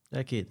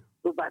اكيد.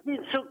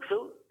 وبعدين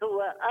سوقسو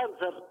هو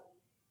انظر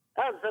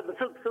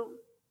سوقسو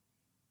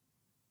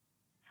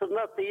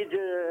صناطي يجي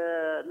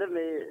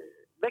لما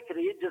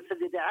بكري يجلس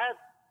الادعاءات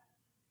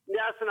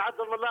ناس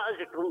عظم الله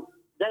اجركم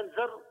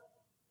دنزر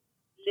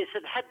اللي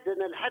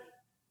سنحدنا الحد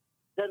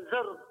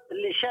دنزر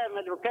اللي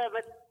شامل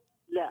وكامل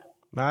لا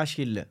ما عاش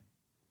الا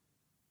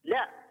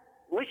لا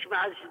مش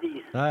مع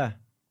الجديد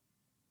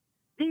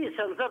ديس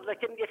انظر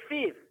لكن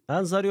يخفيف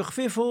انظر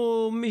يخفيف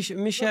ومش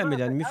شامل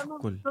يعني مش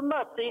كل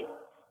صناطي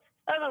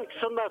انا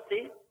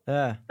صناطي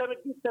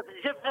ترقيتها في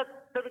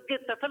الجبهه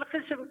ترقيتها في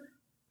الخشم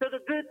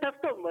ترقيتها في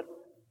تمر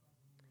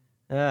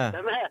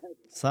تمام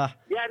صح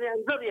يعني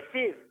انظر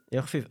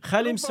يخفيف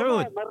خالي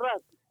مسعود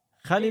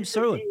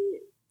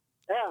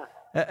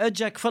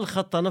اجاك في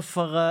الخط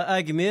نفغ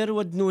اقمير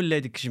ودنو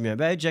ولادك جميع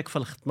بعد اجاك في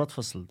الخط ما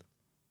تفصل.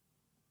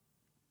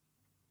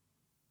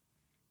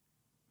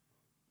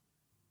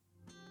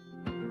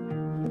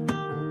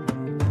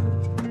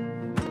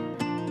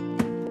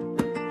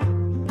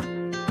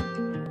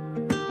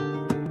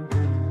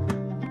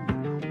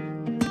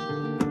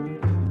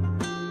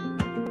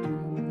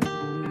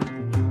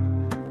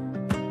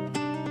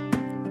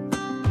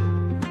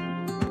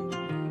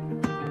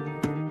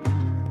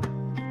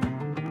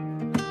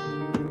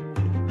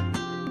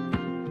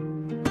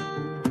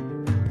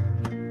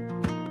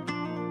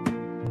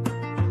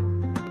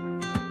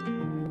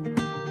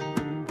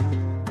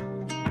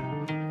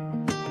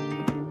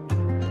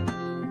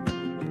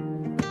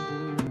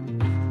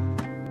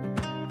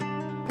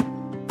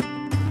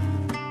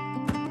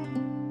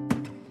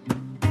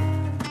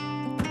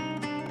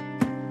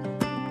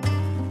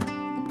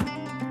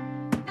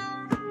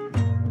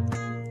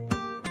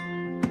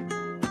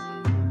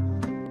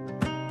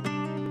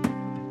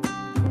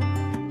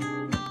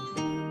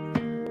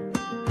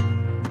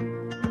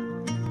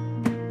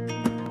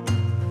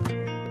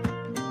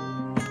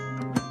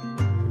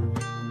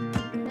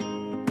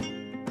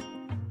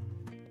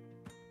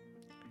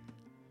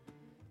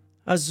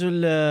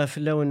 أزول في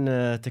اللون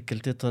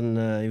تكلتطن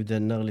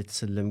يودان نغلي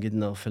تسلم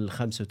قدنا في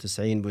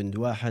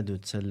 95.1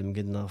 وتسلم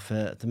قدنا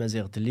في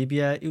تمازيغة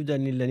ليبيا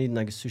يودان اللي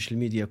نيدنا السوشيال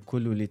ميديا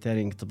كله اللي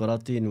تارين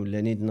تبراتين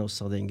ولا نيدنا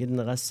وصغدين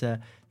قدنا غسا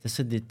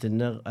تسدي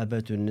التنغ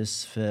أباتو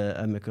النس في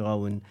أمك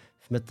غاون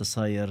في متى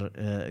صاير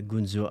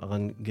قنزو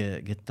أغن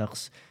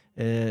الطقس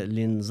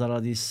اللي نزرا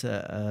ديس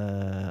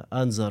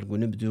أنزر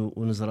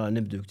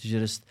ونبدو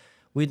تجرست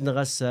ويدنا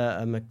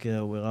غسا أمك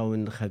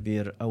وغاون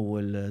خبير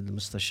أول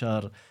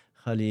المستشار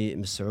خالي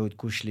مسعود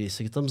كوشلي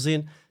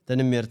سيتمزين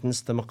تنمير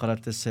تنستا مقرر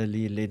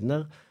تسالي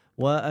ليدنا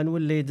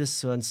وأنولي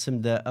دس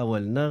ونسمدا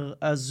أول نغ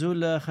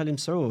أزول خالي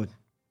مسعود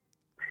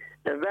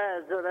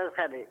زول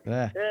الخالي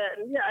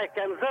نيعك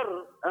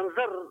انظر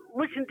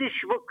مش ندي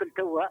شبك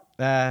التوا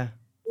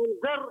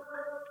انظر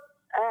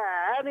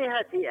أنا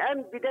هاتي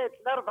أن بداية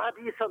الأربعة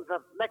دي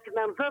سنظر لكن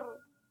انظر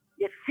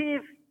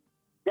يكفيف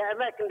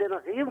لأماكن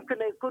لنا يمكن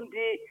يكون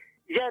دي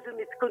جاد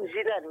تكون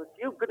جلال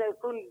يمكن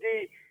يكون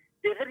دي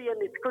غريا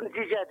تكون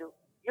دي جادو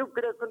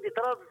يمكن يكون دي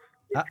طرابلس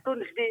تكون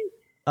دي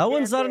أو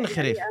انظر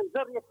نخريف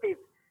انظر يكفيف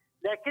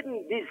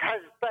لكن دي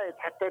حاجة طايت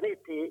حتى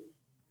نيتي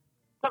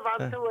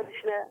طبعا سوى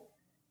ليش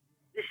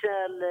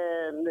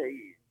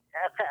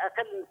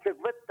أقل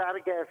تقبت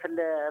تعرق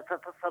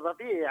في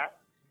الصبابيع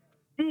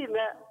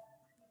ديما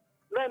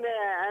ما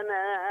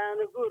أنا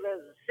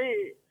أقول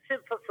شيء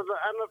فصل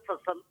أنا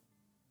فصل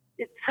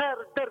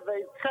يتسار الدربة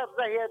يتسار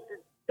هي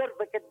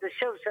الدربة كد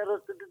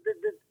الشوشرة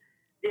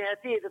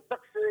لهذه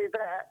الطقس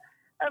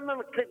أما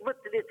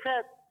متلقبت اللي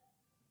تفات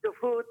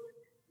تفوت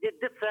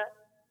للدفة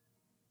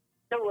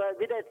سوى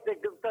بداية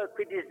تقبطات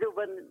في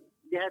ديزوبا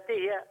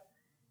لهذه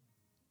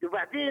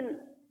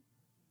وبعدين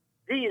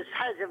دي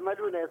حاجة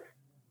مالوناس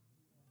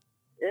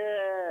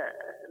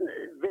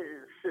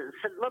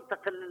في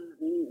المنطقة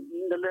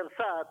من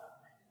الإرصاد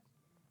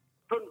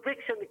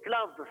conviction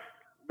clouds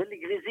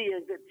بالإنجليزية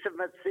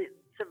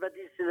تسمى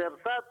دي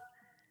الإرصاد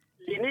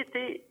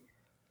لنيتي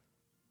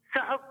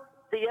سحب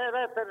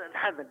طيارات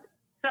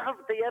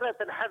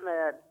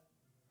الحمل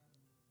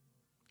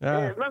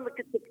ما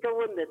كنت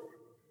تكونت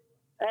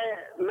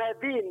ما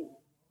بين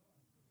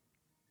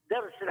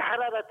درجة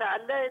الحرارة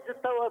تعليت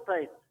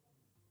التواطيت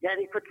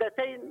يعني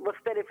كتلتين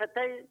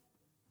مختلفتين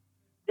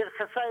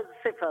للخصائص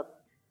الصفات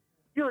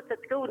يو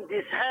تتكون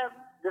دي سحاب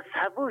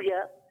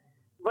السحابوية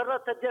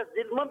مرات تجاز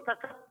دي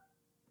المنطقة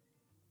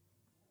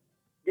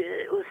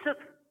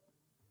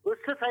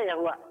والصف هي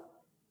هو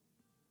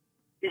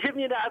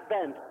يجمينا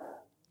عبان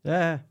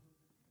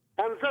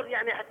انظر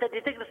يعني حتى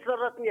دي تجلس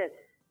مرات مياه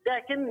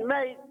لكن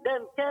ما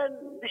يدام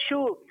كان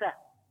بشوفه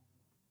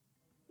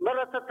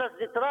مرة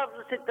تصدي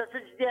طرابلس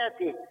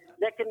تسجدياتي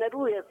لكن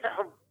أروي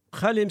سحب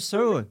خالي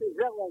مسعود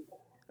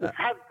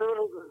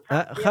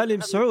خالي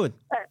مسعود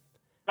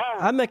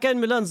أما كان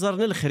ملان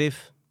زرنا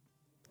الخريف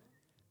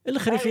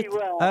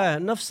أيوة.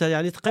 نفسها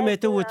يعني تقيمة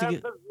توت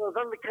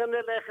ظنك أنا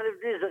لا يخرف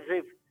ديز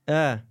الخريف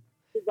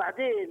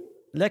وبعدين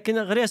لكن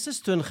غير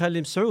سستون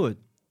خالي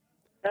مسعود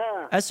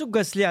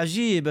أسوقس لي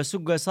عجيب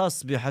أسوقس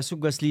أصبح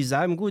أسوقس لي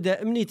زعام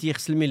قودة أمنيتي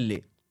يغسل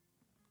ملي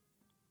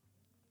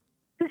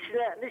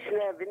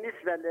نشنا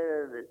بالنسبة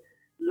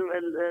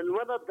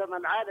للمنظمة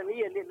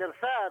العالمية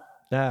للإرصاد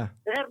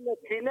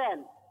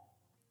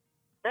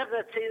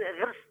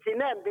غير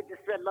السنان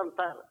بالنسبة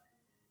للأمطار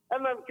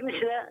أما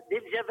مكنشنا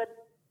للجبل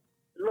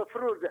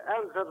المفروض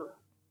أنظر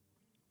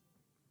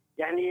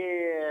يعني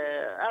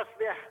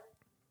أصبح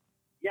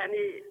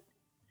يعني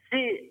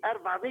سي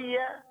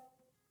 400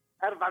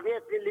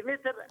 ملم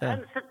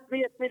عن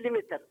 600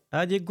 ملم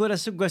هذه يقول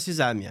سقوا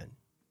سزعم يعني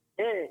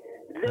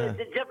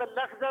الجبل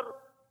الأخضر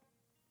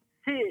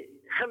سي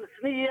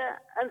 500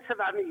 عن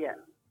 700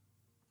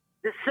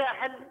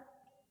 الساحل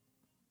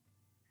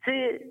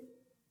سي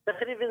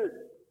تقريبا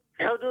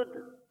في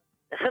حدود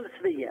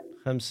 500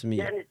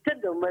 يعني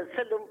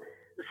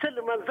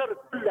سلم منظر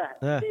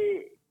كله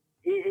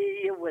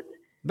يود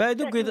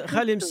بعد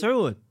خالي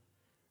مسعود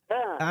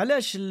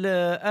علاش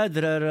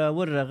الادرر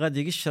ورا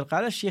غادي الشرق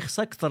علاش يخص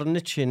اكثر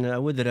نتشن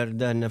ودرر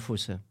دان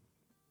نفوسه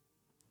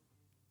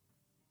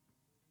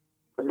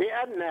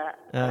لان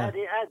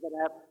هذه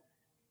ادرر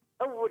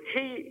اول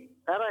شيء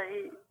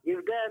راهي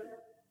يودان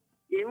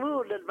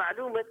يمول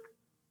المعلومه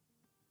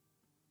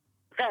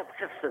غاب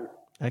خصن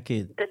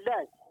اكيد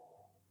ثلاج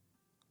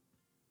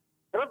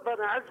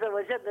ربنا عز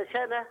وجل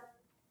شانه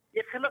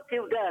يخلق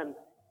يودان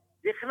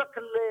يخلق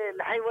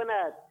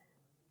الحيوانات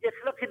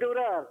يخلق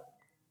الدورار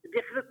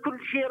يخلق كل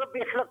شيء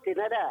ربي يخلقنا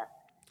لا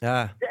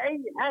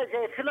أي حاجة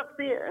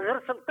يخلقتي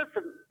غرس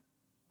القسم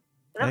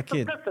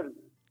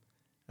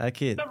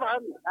أكيد طبعا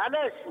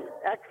علاش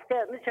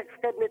مش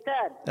أكفكار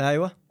مثال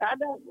أيوة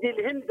علاش دي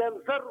الهند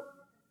مصر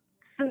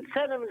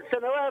سنة من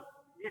السنوات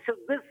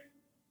يسبس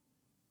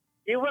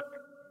يوقت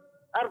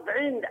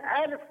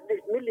 40,000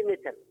 ملم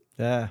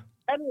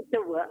أنا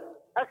توا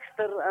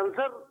أكثر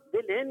أنظر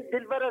بالهند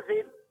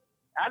بالبرازيل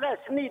علاش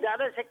مليد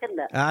علاش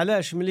كنا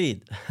علاش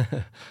مليد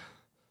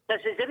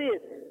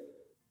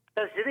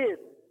تشريد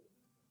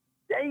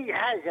أي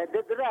حاجة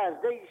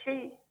دراز أي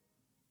شيء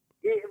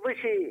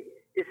مش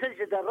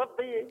يسجد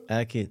ربي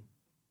أكيد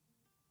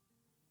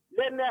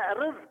لا لان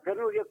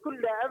رزق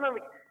كل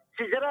امامك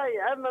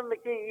شجراي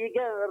امامك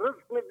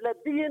رزق من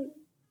بلادين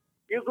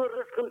يقول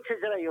رزق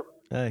شجرايو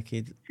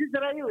اكيد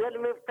شجرايو هل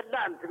ما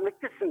يطلع انت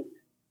مكسن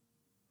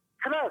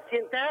خلاص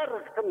ينتهى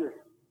الرزق الناس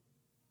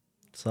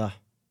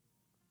صح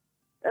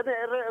هذا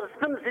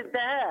الرزق الناس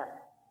انتهى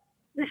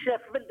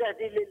نشاف بلده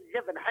دي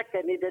الجبل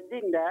حكني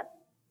دينا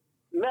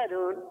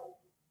مالون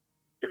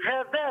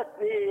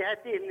غاباتني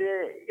هاتي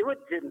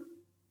يوجن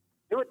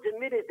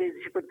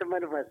ميريتي شو كنت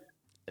مالوفاس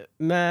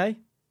ماي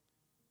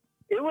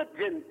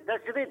يوجن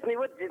تشريتني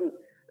يوجن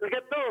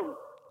القطوم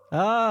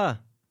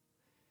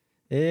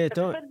ايه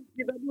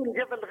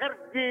جبل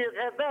الغرب دي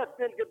غابات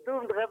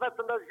القطوم غابات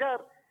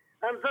الاشجار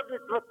انظرني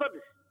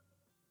تبطلش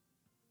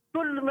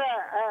كل ما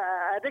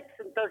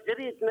ادكسن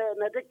تشريت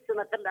ندكسن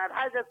اقل على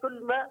حاجه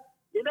كل ما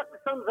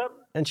ينقص انظر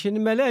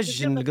انشين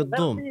ملاجن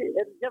القطوم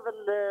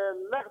الجبل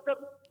الاخضر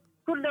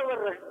كله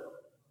ورش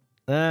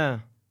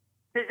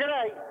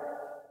تجراي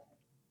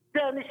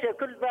دانشة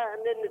كل ما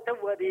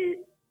نتوى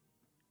لي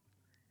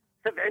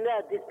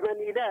سبعينات دي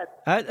ثمانينات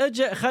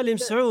اجا خالي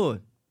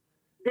مسعود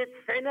دي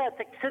التسعينات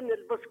تكسن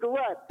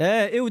البسكوات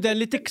إودا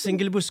اللي تكسن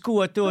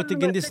البسكوات تو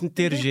تقندس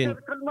نترجين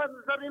كل ما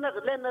نظري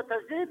نغل لان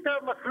تجريتها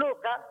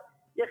مخلوقه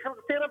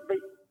يخلقتي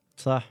ربي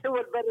صح هو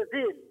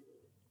البرازيل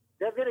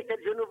امريكا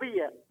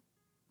الجنوبيه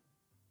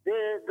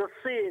دي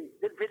الصين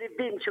دي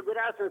الفلبين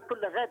شجرات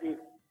كلها غادي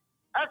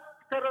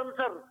اكثر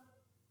انظر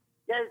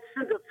يعني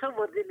السنه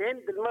تصور دي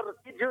الهند المره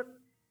تيجي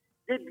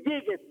دي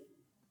دقيقه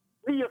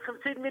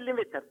 150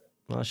 ملم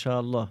ما شاء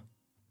الله.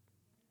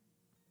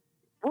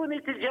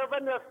 بوني تجاوب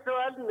لنا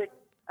السؤال منك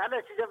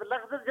علاش جاب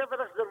الاخضر جاب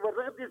الاخضر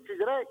والرغد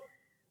الشجراء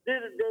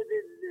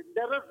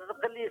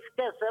الرزق اللي في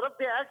كاس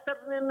ربي اكثر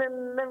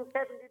من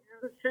كان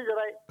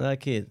الشجراء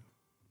اكيد.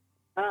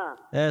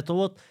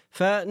 طوط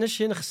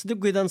فنشي نخص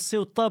دق اذا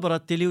نصيو الطابره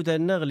تيلي ودا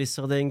نغلي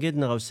استخدام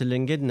قدنا او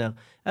سلن قدنا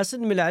اسد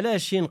من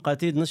علاش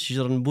قاتيد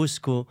نشجر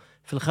نبوسكو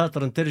في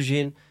الخاطر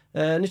نترجين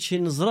نشي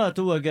نزرات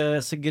هو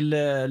سجل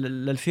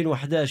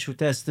 2011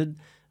 وتاسد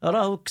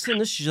راهو كسن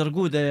نشجر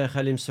قوده يا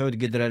خالي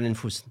مسعود قدر على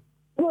نفوسنا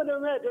ولا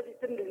ما دري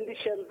تندي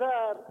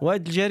الشنزار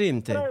وايد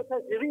الجريمه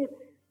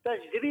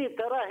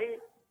تجريد راهي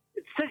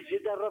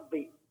تسجد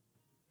الربي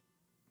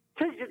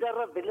تسجد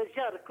الربي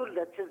الاشجار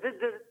كلها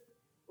تسجد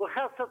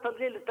وخاصة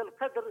ليلة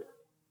القدر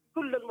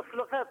كل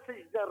المخلوقات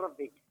تسجد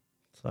الربي.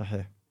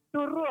 صحيح.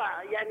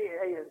 الروح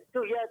يعني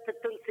تويات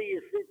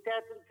التنسيس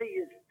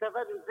التنسيس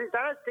تفادنسيس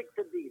عاد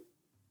تكتبين.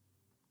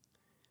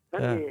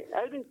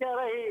 هذه انت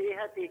راهي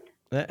هاتيك.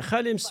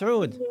 خالي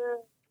مسعود.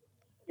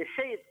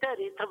 الشيء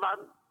الثاني طبعا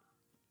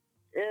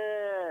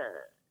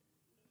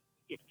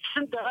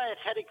سند رايح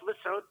حريك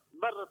مسعود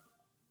مرت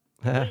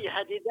هي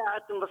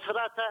حديدات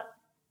مصراتها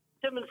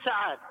 8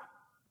 ساعات.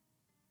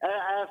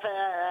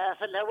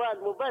 في الهواء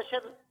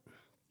المباشر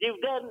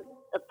يودان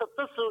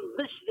التصل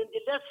مش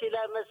للناس الى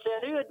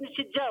مسارية مش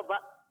تجاوبه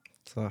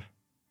صح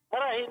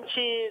راهي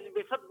نمشي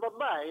بفضل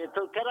الله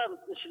كرامة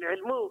مش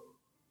العلمو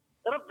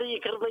ربي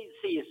يكرم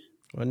يسيس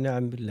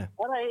والنعم بالله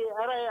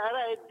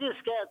راهي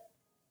الديسكات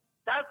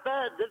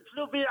تعبى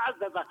الفلوبي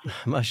عذبة باقي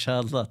ما شاء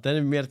الله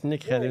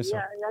تنميرتنك خالي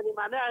مسعود يعني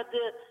معناها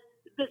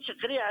دش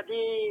قريعة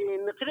دي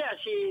نقريع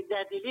شي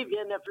دهدي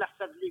ليبيا انا في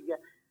الحساب ليبيا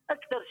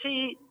اكثر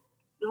شيء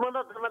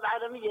المنظمة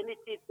العالمية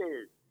نتي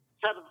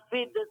صار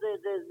في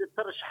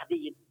الترشح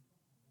دي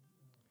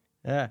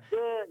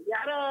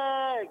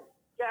يعرق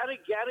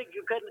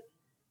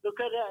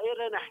وكان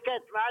انا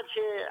حكيت ما عادش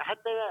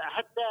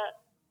حتى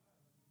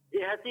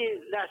هذه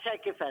لا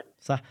شاكفات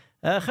صح.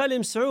 خالي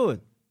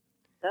مسعود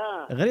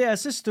غير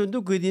اسستو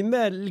ندوك دي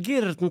مال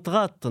القيرة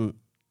نتغاطن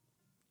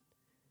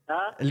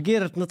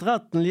القيرة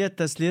نتغاطن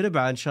ليتس لي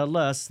ربعة ان شاء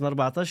الله السنة 14/2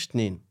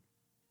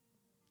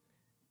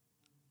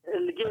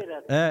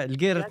 القيرة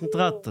يعني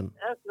نتغطن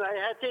اسمعي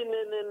هاتين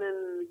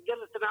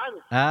قلت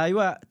العنف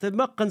ايوه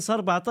تمقنس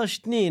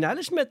 14/2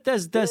 علاش ما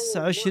تاز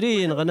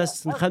 20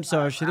 غنس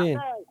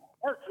 25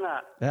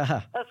 اسمع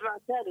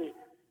ثاني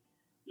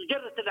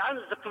قرة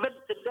العنز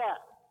قبلت الله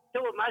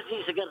تو ما عادش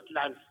قرة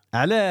العنز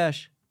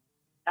علاش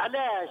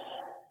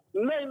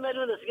ما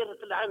يمالون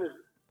قرة العنز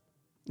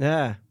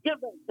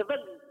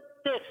قبل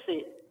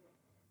تاكسي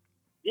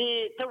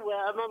دي تو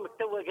امامك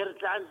تو قرة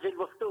العنز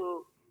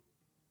الوقتو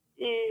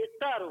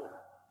طاروا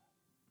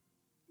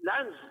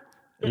العنز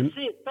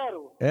تاكسي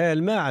طاروا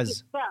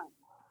الماعز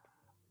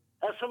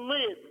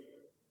صميت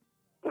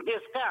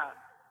ديسقاع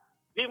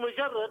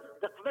بمجرد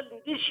قبل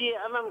نديشي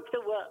امامك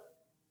تو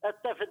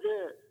اتفد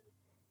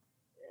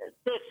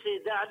التاكسي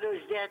داعلو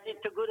جهتي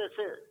تقول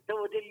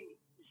تو دي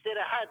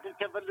الاستراحات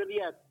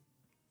الكفلونيات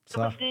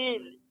صح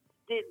دي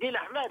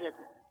الاحمال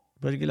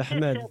برقي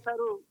الاحمال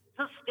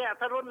تسقي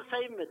يعطرون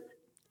سيمت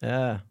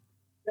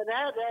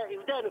هذا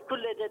يبدان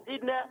كل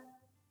دينا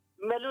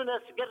مالونا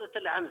سقرة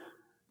العنز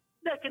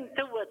لكن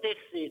تو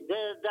تاكسي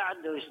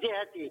داعلو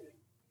جهتي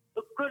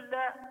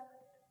كلها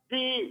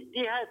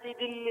دي هاتي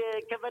دي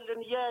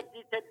الكفلونيات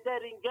دي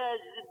تدارنجاج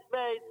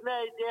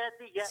دماي دي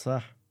هاتي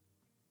صح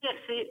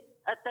تاكسي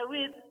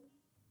التويد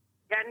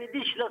يعني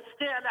ديش لا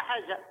تستطيع على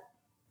حاجه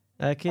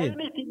اكيد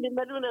الميتي اللي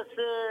مالونس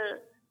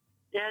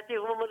يهاتي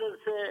هم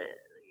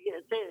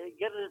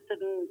قررت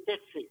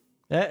تكسي.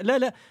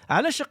 لا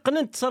علاش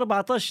قننت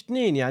 14/2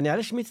 يعني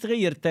علاش ما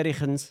تتغير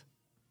التاريخ نس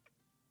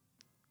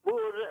 14/2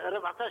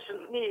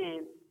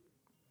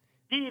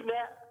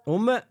 ديما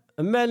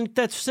ما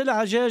انت تفسل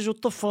عجاج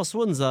وطفص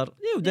ونزر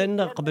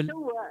يودنا قبل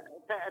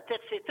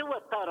تكسي تو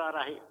الطاره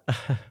راهي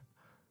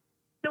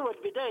تو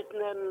البدايه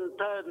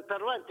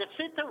نطروان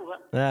تكسي تو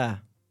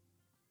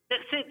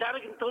تكسي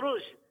تعرق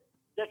نطروش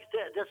داك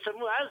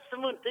سموها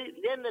السمونتي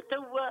لان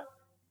تو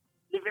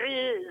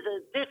البعيد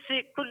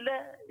تكسي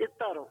كله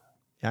يطاروا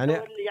يعني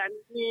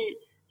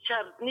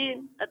شهر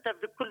 2 حتى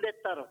كله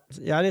يطاروا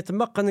يعني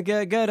تمقن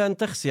قارن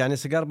تخسي يعني 14/2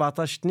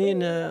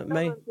 ما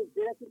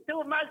لكن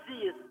تو مع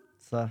الزيس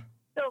صح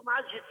تو مع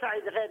الجيش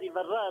سعيد غادي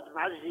براد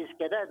مع الجيش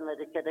كذا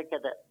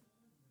كذا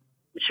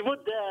مش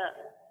مدة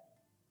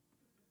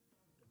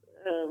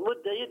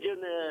يجي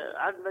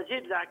عبد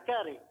المجيد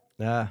العكاري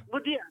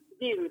مذيع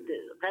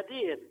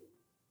قدير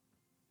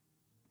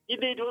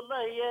يديد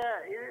والله يا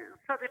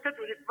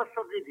صديقته اللي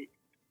تبصر لي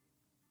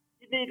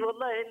يديد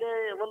والله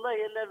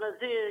لا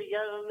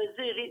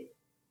مزيغي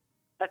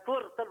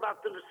أكور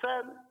 4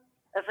 لسان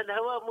في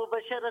الهواء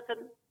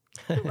مباشرة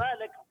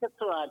سؤالك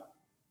كالسؤال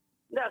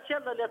لا ان شاء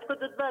الله اللي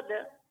تقدر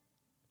بالنا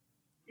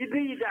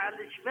يبيد على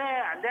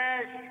الاجماع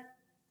علاش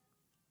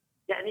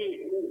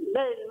يعني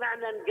لا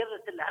المعنى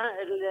نقرت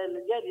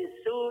الجالي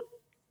السود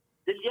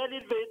للجالي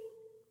البيت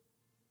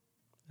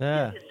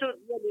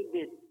السود جالي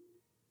البيت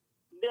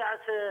بيعس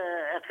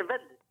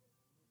قبل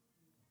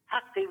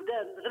حق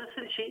يودان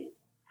غير شيء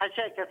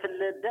حشاكه في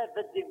الداب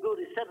بدي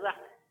يقول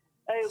يسرح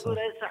يقول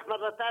يسرح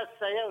مره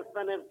تاسع يا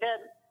ثمان كان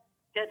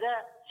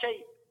كذا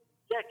شيء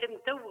لكن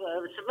تو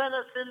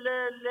سمانة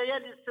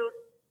الليالي السود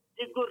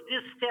يقول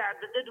دي ساعة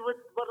تدود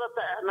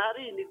مرة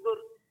نهارين يقول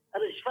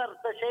الاشفار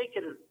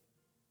تشيكل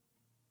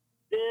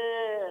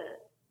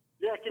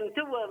لكن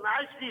تو ما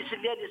عادش ليش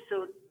الليالي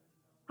السود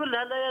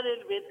كلها ليالي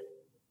البيت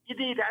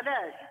جديد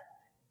علاش؟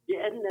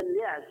 لأن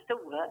الناس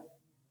توها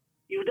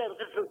يودان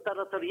غسل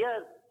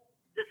التراتريات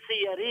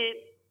للسيارين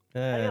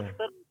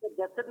يفطر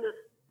تبدا تنس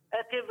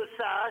أتيب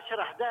الساعة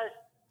 10 11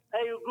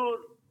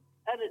 يقول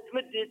أنا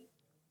تمدد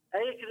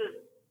يكرز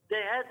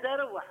هذا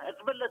روح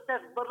قبل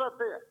الناس برات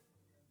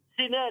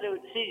سيناري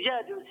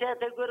وسجاد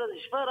وسيات يقول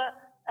الشفاره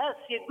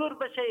يقول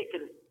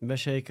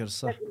باش يكرز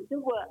صح لكن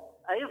هو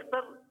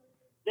يفطر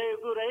لا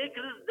يقول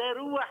يكرز لا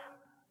يروح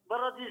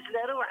برا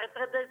لا يروح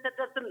يتغدى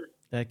تنس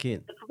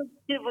اكيد قبل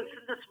كيف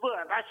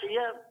الاسبوع ب 10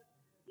 ايام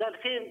لا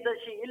الخيم دا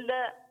شيء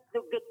الا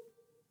لقت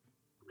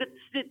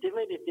سديتي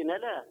ميلتنا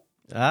لا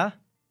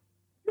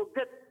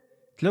لقت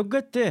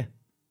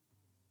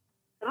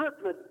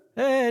رتمت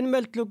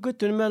نمال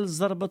تلقت ونمال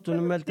الزربط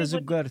ونمال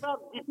تزقارت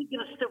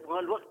تجلس تبغى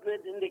الوقت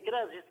انك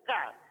راسي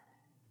يسقع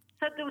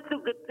صدق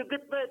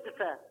تلقت ما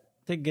يدفع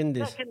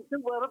تقندس لكن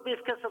هو ربي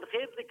يفكس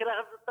الخير ذيك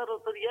راه في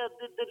الطريات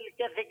ضد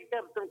الكافي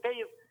كتاب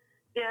مكيف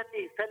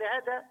جهتي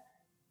فلهذا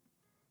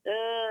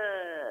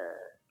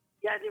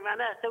يعني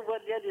معناه تو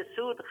الليالي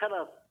السود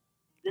خلاص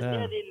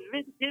الليالي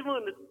البنت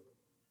يمون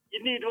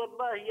جنيد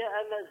والله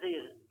يا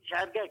امازيغ مش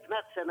عارقاك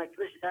ناقص انا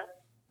كنشها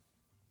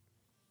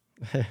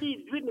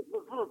دوينك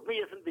مفروض 100%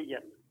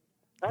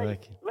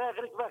 ما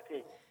غيرك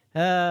باقي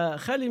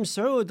خالي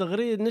مسعود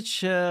غري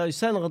نتش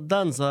يسان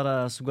غدان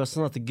زار سقا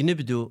صنات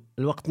قنبدو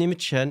الوقت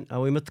نمتشان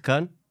او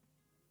يمتكان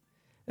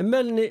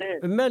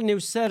امالني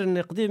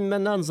وسار قديم ما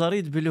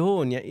ننزريد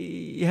بالهون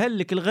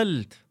يهلك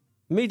الغلت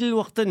ميد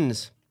الوقت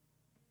النس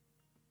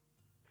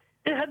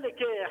يهلك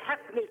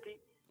حقنيتي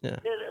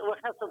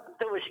وخاصة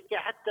توشك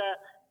حتى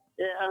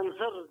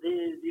انظر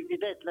دي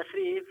بداية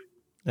الخريف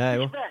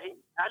ايوه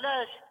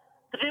علاش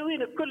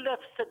تغيوين كلها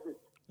في السدس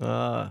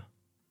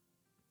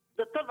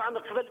طبعا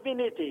قبل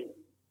بينيتي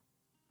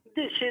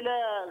ديش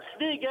لا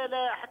سبيقه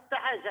لا حتى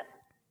حاجه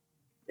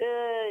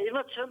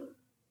يمتشن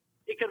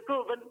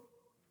يكركوبن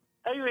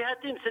ايوه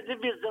هاتين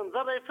سدبي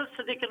الزنزره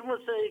يفس ديك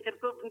الموس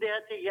يكركوبن دي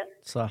هاتيه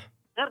صح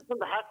غير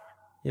تضحك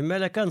يما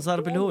لا كان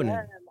صار بالهون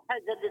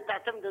الحاجه اللي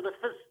تعتمد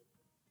نفس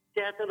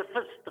فيها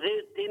تنفس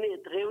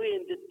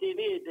تغيوين دي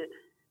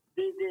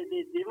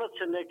دي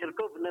متشن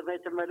يكركوبن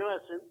بيت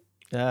الملواسن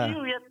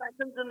ايوه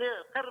تعتمد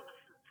قرب 70%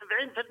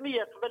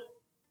 قبل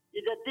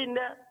اذا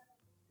دينا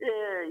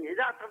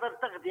إذا اعتبر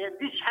تغذية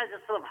ديش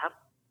حاجة صبحر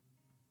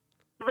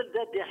قبل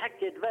دادي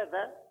حكيت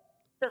بابا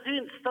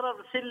تسوين تستراب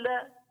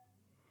سلة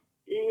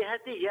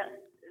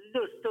هاتية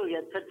اللوز تويا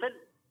الفلفل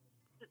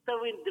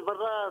تسوين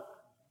دبرات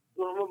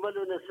وهم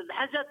مالونس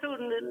الحاجات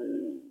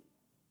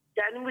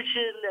يعني مش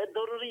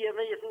ضرورية 100%.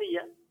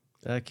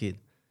 أكيد.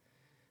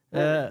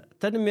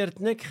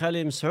 تنميرتنك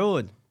خالي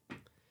مسعود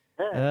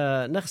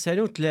نخسى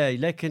نوتلاي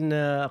لكن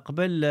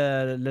قبل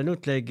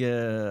لنوتلاي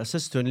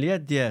أسستون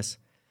لياد دياس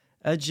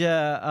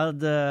أجا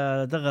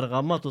دغر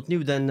غامات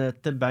وتنيودا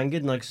تتبع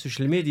قدنا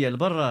السوشيال ميديا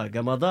لبرا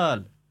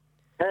قمضال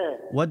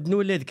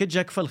ودنو ليد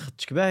كجاك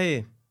فالخط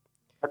شكباهي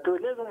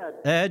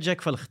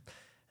أجاك فالخط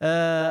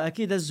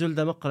أكيد الزول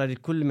ده مقرأ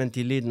لكل من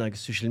تليدنا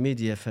السوشيال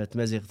ميديا في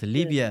تمازيغة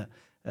ليبيا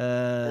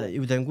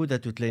يودان ګودا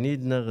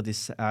توتلينيدنا غدي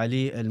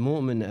علي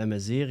المؤمن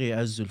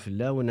أمازيغي أزل في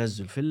الله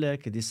ونزل في الله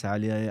كديس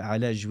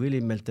على جويلي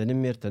مال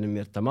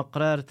تنمير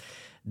تمقرر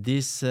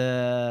ديس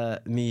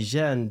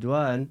ميجان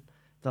دوان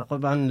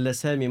طبعا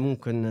الأسامي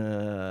ممكن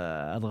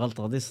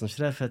أضغلط غديس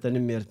نشرافة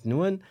تنمير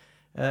تنون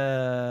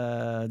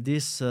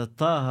ديس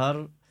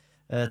طاهر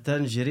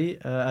تنجري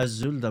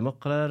أزل دا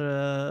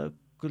مقرر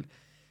كل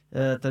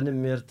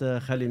تنميرت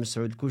خالي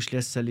مسعود كوش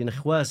لسه اللي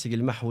نخواسق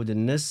المحود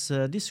الناس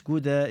ديس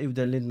كودا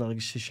يبدا اللي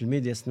نغش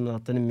الميديا سنة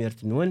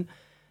تنميرت نون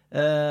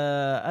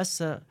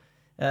أسا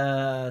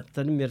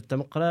تنميرت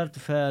مقرارت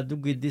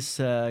فدوقي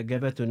ديس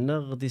قاباتو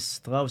النغ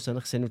ديس تغاوسا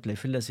نخسنو تلاي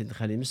فلا سيد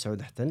خالي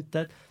مسعود حتى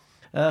انت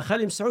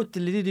خالي مسعود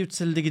اللي دي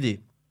وتسل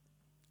دقدي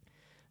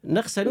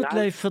نخسنو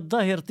تلاي في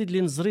الظاهر تيد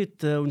لي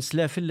نزريت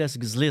ونسلا فلا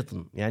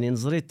سقزليطن يعني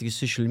نزريت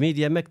السوشيال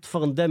ميديا ماك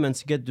تفغن داما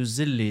سقادو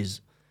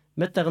الزليز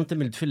متى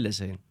غنتملد فلا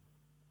سين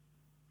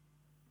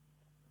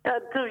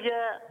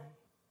الدنيا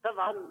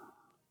طبعا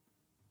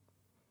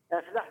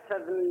في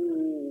الأحسن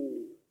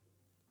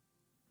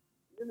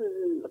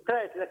من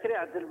قراءة ذكري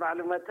عند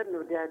المعلومات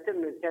انه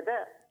جهتين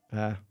كذا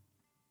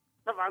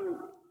طبعا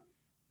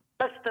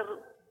أكثر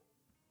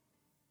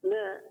من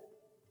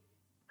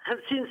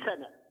 50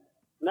 سنة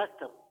ما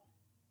أكثر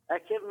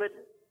أكمل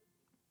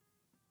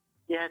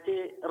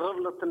جهتي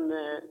رملة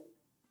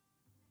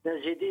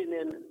ناجدين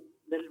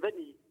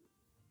للبني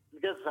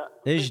القصة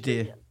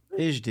اجدي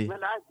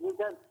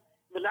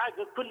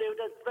بالعقل كله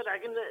يولد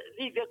بالعقل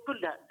ليبيا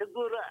كلها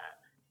تقول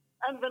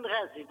أم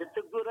بنغازي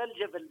تقول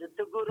الجبل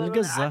تقول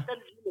القزة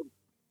الجنوب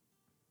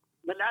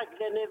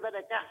بالعقل أنا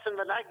بالك أحسن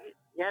بالعقل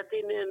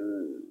يعطيني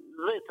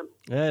الزيتون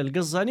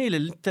القزة نيل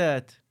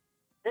التات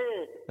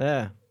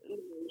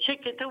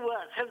شكت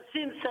هو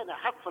 50 سنة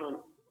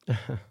حفرا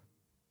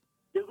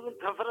يقول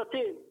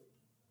حفرتين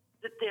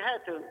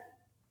اتهاتهم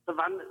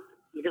طبعا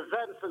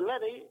القزان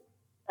سلماني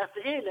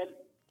أفعيلل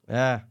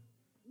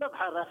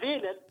نبحر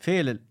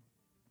فيلل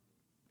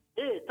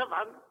ايه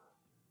طبعا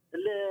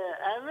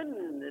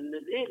امن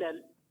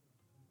الهلال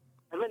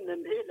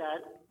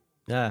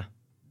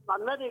طبعا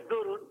ماذا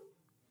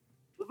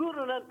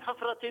يقولون انت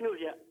حفرتين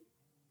وجا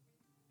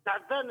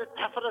تعبان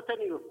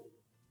حفرتين يوم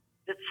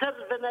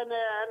تسرب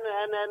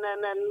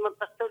انا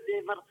المنطقه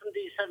اللي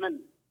مرسندي سمن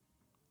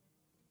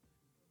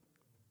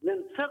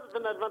من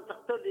تسرب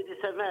المنطقه اللي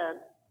دي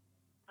سمان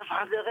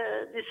طبعا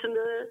دي سن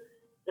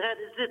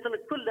هذه الزيتون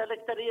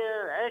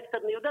كلها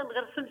اكثر يودان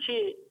غير سن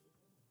شيء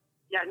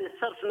يعني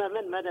صرفنا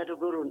من ما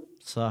يقولون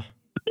صح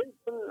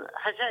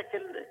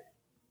حشاكل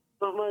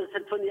هم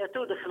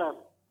سلفونياتون خلاص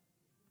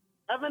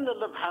أمن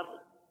البحر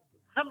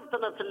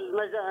خلطنا في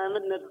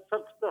من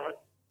الصرف تاعي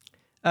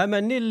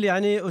أمن اللي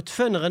يعني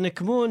أتفنغ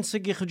نكمون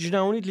سقي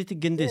خجناوني اللي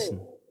تجندسن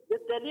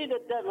بالدليل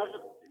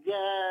الدمر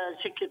يا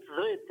شكت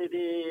زريت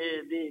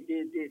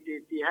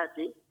دي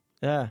هاتي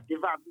في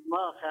بعض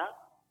المواقع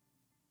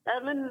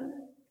أمن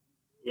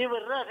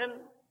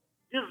يوراغن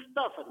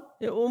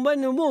يزطافن ومن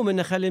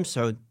مؤمن خالي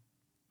مسعود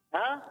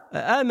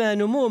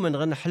آمن ومؤمن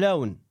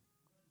غنحلاون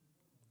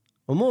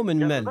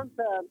ومؤمن مال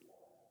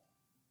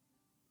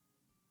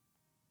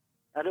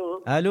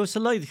الو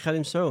الله يديك خالي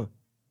مسعود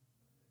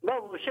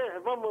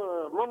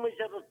مو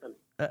جربتن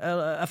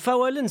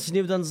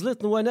افاولنسني بدا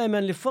نزلت وانا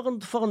مان اللي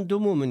فغن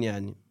دمومن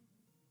يعني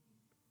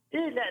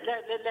ايه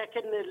لا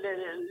لكن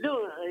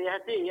لو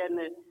هذه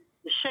يعني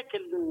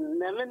الشكل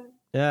من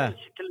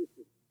الشكل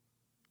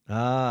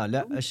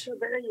لا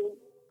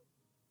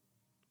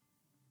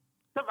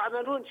طبعا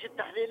انا ننشي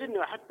التحليل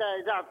انه حتى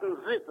اذاعه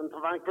نزيط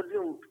طبعا كل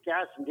يوم في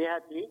كاس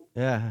جهاتي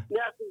يعني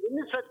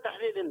بالنسبه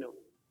للتحليل انه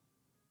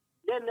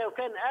لانه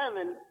كان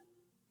امن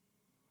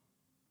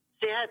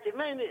جهاتي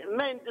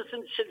ما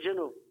يندسنش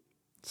الجنوب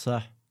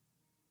صح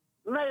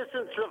ما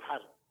يسنش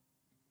البحر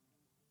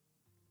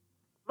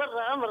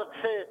برا امرك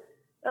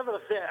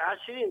في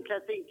 20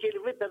 30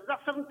 كيلومتر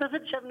احسن من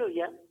تفتش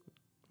بنويا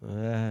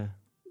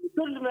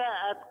كل ما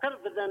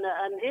اتقرب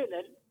انا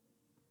انهلل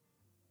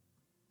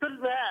كل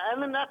ما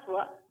أمن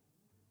أقوى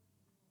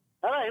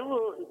راهي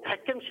هو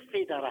نتحكمش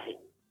في ده راهي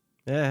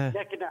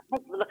لكن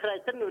حسب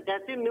القراءة انه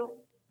داتنه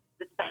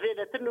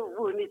بالتحليلات انه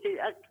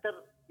وهنيتي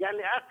اكثر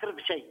يعني اقرب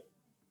شيء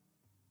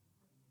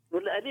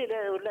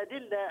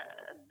والادله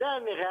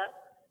الدامغه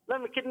ما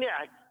يمكن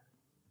نعك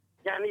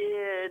يعني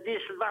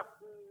ديش البعض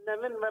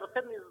من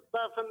مرقن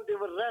الضافن دي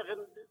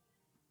والراغن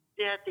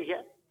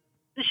جهتها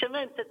ديش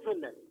ما انت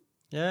تتمنى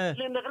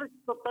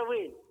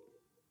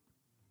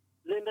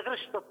لان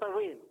غرشت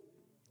الطويل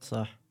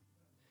صح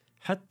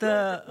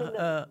حتى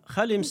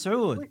خالي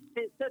مسعود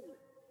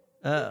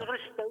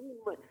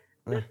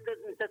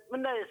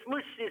نتمنى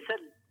يسموش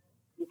يسل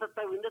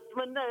نتطاوين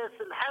نتمنى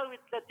يسل حاوي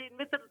 30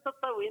 متر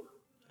تطاوين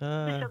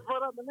مش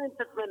الضرب من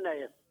تتمنى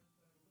يسل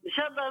ان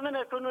شاء الله من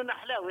يكونوا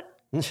نحلاوت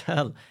ان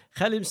شاء الله.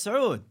 خالي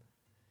مسعود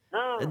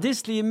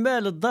ديس لي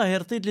مال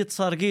الظاهر طيد لي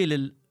تصار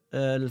قيل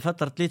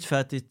الفترة اللي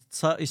تفاتت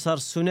صار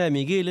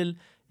السونامي قيل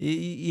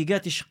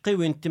يقاتي شقي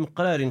وين تم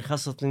قرارين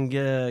خاصة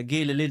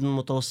قيل الليل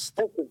المتوسط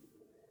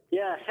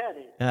يا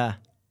خالي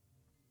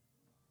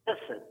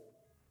أسد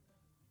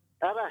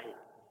أراهي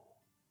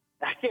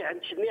احكي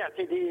عن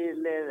شنيعتي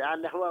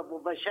على الهواء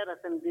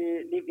مباشره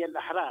بليبيا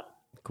الاحرار.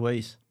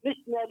 كويس.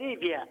 نشنا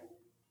ليبيا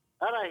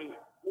راهي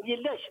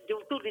يلاش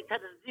دوتوا لي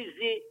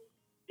ترزيزي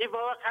في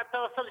مواقع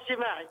التواصل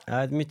الاجتماعي.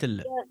 هذا مثل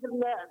لا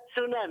غيرنا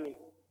تسونامي،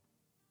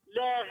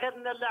 لا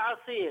غيرنا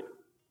الاعاصير،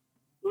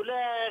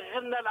 ولا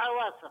غيرنا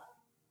العواصف،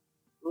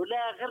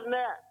 ولا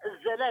غيرنا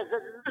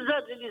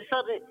الزلزال اللي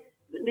صار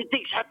اللي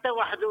تكش حتى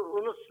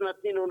 1.5 ما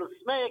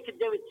 2.5 ما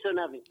يكداوي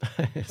التسونامي.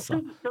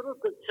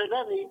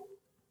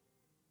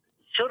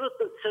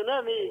 شروط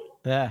التسونامي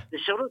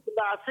شروط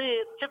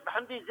الاعاصير شوف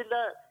حمدي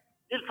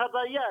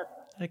للفضائيات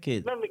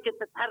اكيد ممكن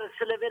تتحرك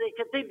في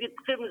امريكا تبي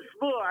تقيم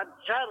اسبوع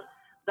شهر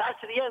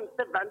 10 ايام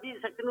تبع عندي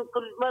يسكنون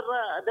كل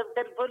مره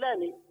هذا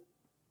الفلاني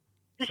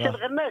ليش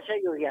الغناش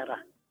ايوه يا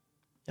راه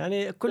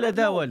يعني كل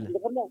دول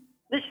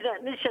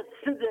ليش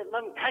تسند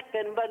ما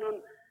متحكم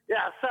بالون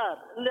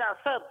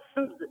الاعصار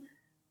تسند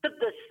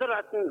تبدا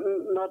سرعه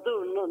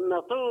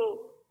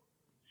نطو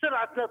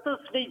سرعه نطو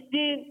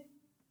 200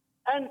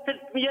 عن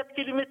 300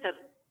 كيلومتر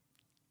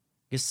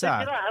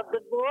الساعة. تجراها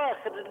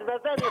بالبواخر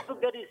المباني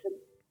فوق ريسن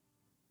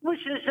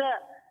مش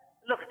نساء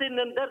الاختين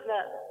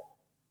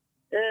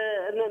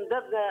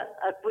ندرنا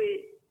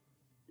اكوي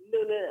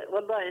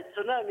والله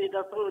التسونامي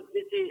اذا طول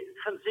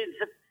 50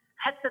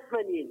 حتى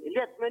 80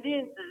 اللي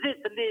 80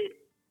 الزيت اللي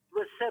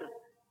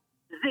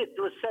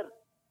توسر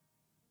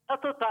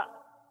أتوطى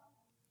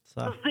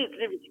صح. الزيت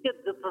اللي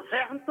بتكد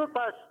التصحيح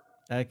متوطاش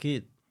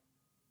اكيد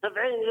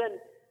 70 يعني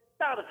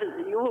تعرف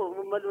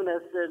يوم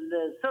مالونا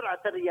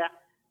سرعه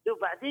الرياح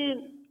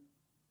وبعدين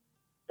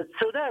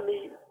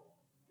التسونامي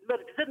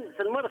مركز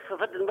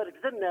المرخف هذا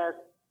المركز الناس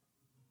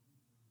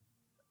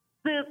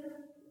زيت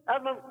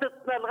امام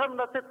تتنا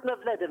الغمه تتنا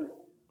بلادم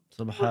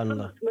سبحان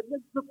الله.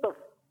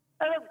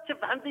 انا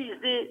بتشوف عندي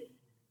زي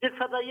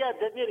الفضائيات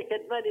امريكا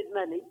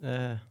دماني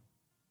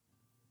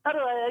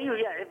أروى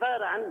هي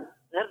عباره عن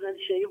غير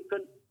شيء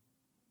يمكن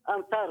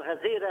امطار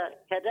غزيره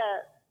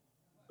كذا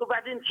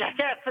وبعدين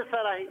حكايه في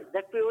صراحي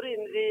ذاك يورين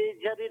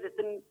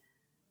لجريده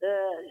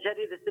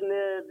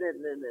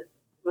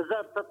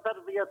وزاره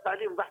التربيه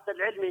والتعليم والبحث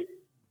العلمي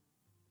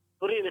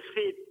يورين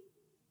خفيف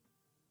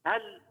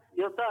هل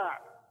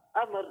يطاع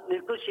امر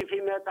لكل شيء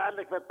فيما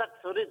يتعلق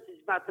بالطقس اريد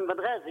جماعه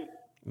بنغازي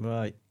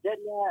واي لان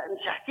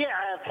مش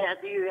حكيها في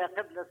هذه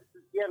قبل 6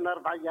 ايام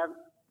 4 ايام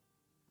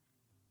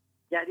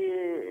يعني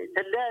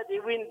تلادي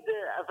وين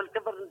في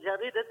الكبر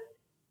الجريده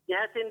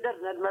جهتين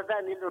درنا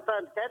المباني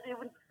اللوطان هذه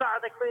وين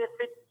تصعد كويس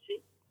في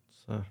شيء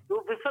صح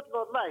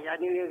وبفضل الله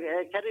يعني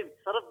كريم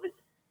ربي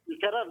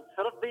الكرام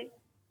ربي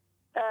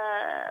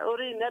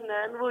اريد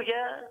ان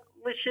نوجه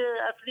مش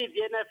في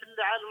ليبيا انا في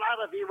العالم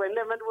العربي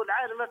وانما نقول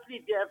العالم في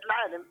ليبيا في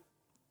العالم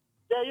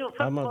لا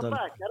يفضل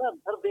الله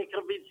كرام ربي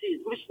يكرم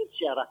يزيد مش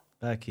الشارع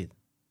اكيد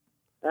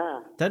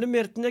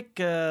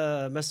تنميرتنك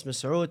مس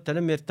مسعود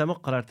تنمير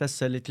تمقرر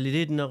تسل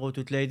تليدنا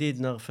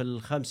وتتلايدنا في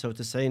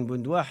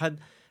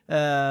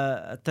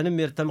 95.1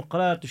 تنمير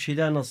تمقرر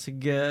تشيلان صق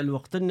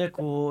الوقت انك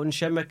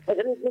ونشمك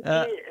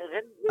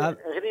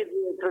غريب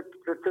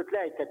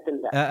تتلاي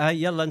تتندا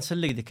هاي يلا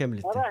نسلك دي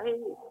كملت راهي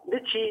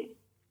نتشي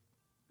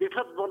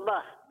بفضل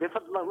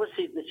الله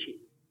مسيد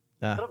نتشي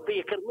ربي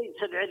يكرمين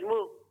سل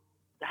علمه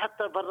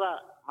حتى برا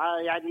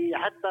يعني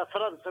حتى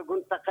فرنسا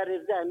قلت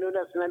تقارير ده انه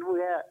ناس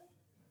نلوها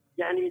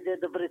يعني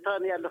ده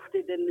بريطانيا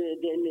الاختي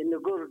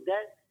نقول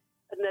ده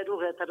ان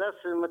لغه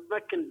الراس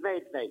متمكن ما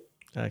يتبين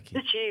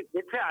اكيد شيء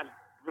بالفعل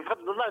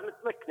بفضل الله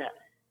متمكنه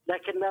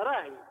لكن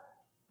راهي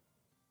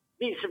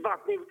في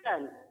 7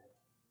 بلدان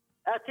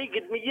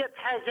اعتقد 100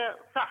 حاجه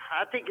صح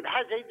اعتقد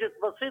حاجه يجت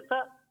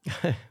بسيطه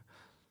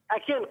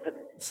اكيد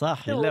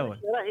صح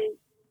الاول راهي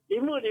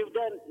يمول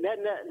يودان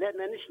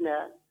لان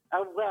نشنا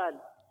اول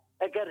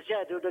اقر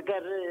جاد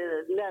ودقر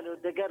نالو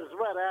ودقر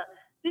زواره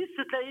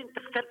لسه تلاقين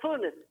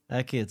تختلفون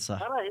اكيد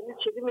صح راهي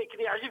نتشي ما يكون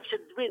يعجبش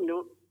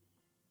تبينه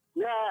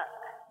لا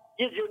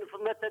يجون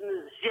مثلا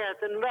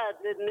جهه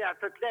ما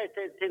نعطوا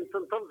 3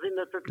 تنظم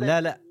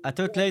لا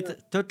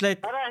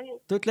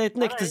توتليت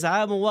نكتز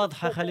عام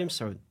واضحه خلي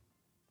مسعود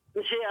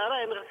ماشي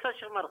راهي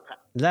نغساش مرقه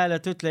لا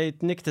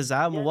توتليت نكتز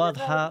عام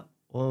واضحه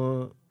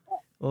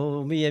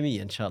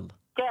و100 ان شاء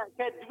الله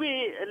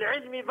كدوي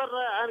العلمي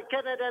برا عن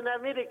كندا عن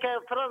امريكا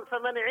فرنسا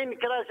مانعين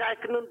كراجع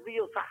كنون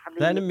بيو صح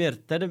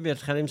تنمير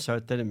خلي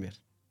مسعود تنمير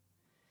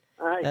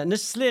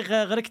نسلي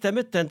غيرك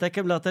تمت انت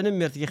كمله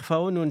تنمير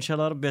تخفاون وان شاء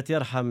الله ربي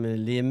يرحم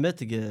اللي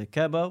يمت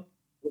كابا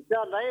ان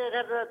شاء الله هي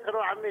غير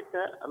تروح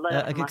عمتها الله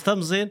يرحمها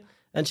تمزين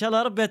ان شاء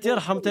الله ربي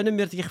يرحم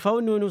تنمير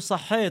تخفاون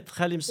وصحيت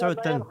خلي مسعود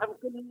الله يرحم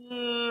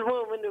كل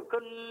مؤمن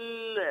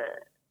وكل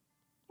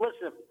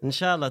مسلم ان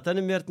شاء الله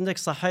تنمير انك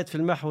صحيت في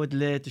المحود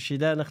اللي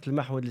تشيدان اخت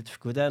المحود اللي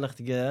تفكودان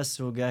اخت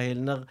اسسو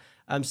قاهل نغ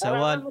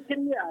امساوال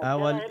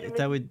اول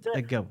تاود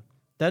الجو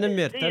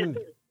تنمير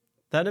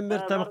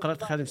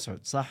تمقرت خالد مسعود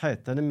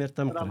صحيت تنمير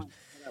تمقرت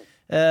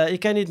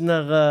كان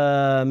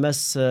يدنا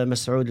مس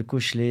مسعود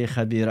الكوشلي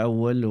خبير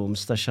اول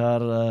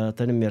ومستشار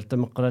تنمير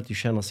تمقرت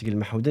يشان صق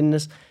المحود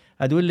النس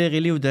ادول لي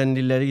غير ودان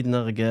اللي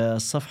ريدنا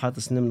الصفحه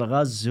تسنم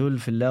غاز زول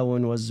في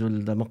اللون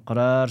والزول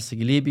مقرار صق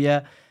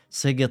ليبيا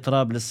سيقي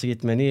طرابلس سيقي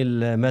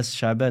تمانيل ماس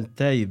شعبان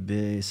تايب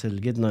يسل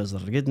قدنا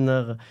يزر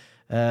قدنا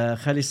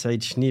خالي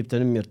سعيد شنيب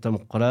تنمير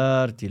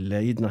تمقرار تيلا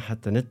يدنا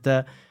حتى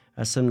نتا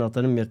أسمنا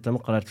تنمير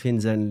تمقرار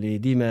فينزان اللي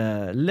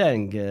ديما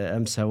لانج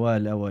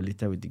أمساوال أول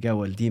تاوي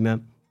دقاول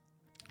ديما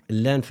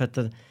اللان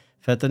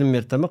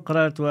فتنمير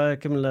تمقرار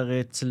وكمل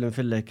غير تسلم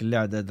في الله كل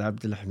عدد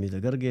عبد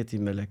الحميد قرقيتي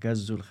ملك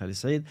أزو الخالي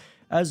سعيد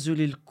أزو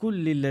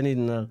للكل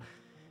اللي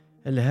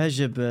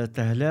الهاجب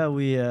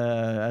تهلاوي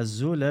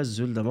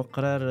الزول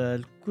دمقرار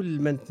الكل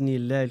من تني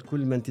الله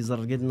الكل من تزر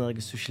قدنا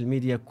السوشيال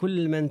ميديا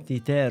كل من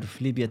تتار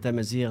في ليبيا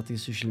تمازيغ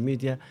السوشيال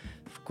ميديا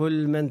في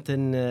كل من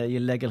تن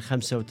يلاقي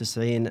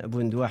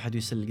 95.1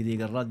 يسل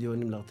قديق الراديو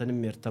نملغ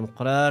تنمير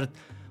تمقرار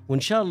وان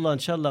شاء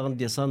الله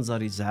غندي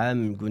صنزر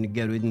يزعام نقول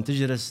قالوا إذن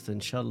تجرست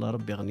ان شاء الله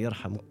ربي غني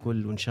يرحم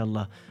الكل وان شاء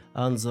الله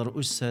انظر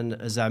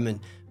اسن زعمن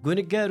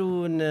قول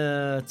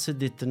قالوا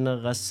تسدت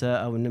النغسة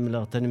او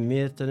نملغ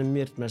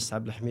تنمير تمس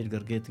عبد الحميد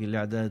قرقيت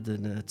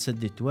الاعداد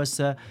تسدت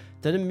توسع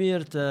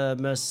تنمير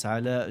تمس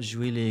على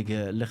جويليق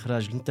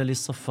الاخراج انت اللي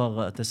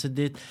صفغ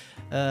تسدت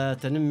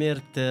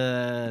تنمير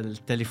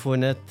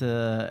التليفونات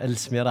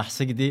الاسمي راح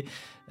سقدي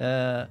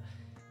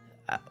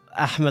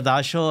احمد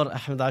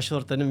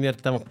عاشور تنمير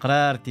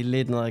تمقرار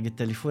تليدنا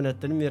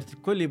التليفونات تنمير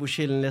كل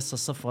بوشيل لسه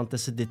الصفقه انت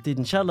سدت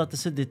ان شاء الله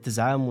تسدد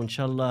تزعام وان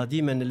شاء الله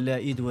ديما نلا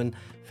ايدون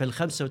في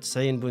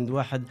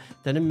 95.1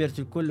 تنمير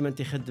الكل من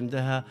تخدم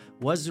دها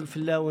وازل في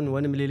اللون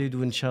ونملي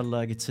ليدون ان شاء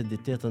الله قد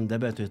سدت تيطن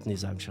دبات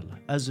وتنزعم ان شاء الله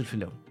ازل في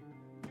اللون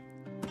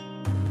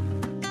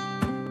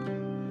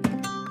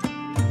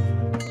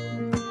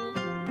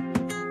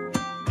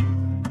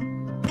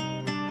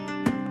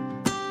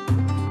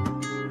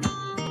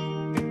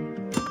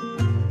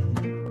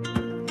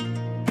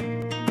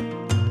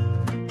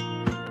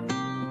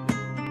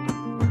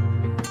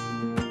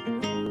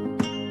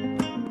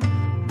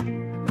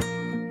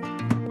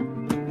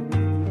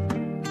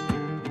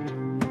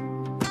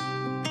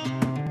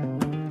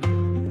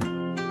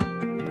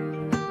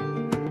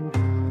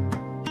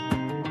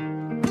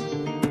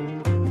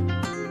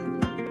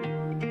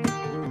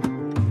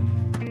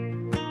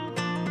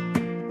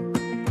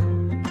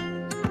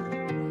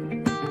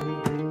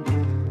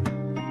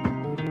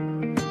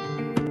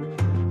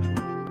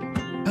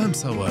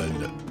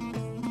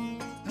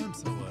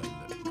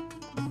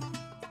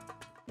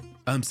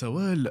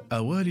أمساوال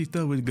أوالي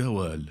تاوي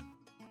القوال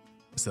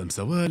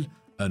سمساوال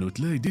أنو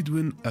تلاي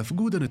ديدوين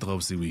أفقودن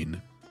تغوسيوين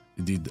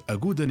ديد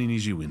أقودن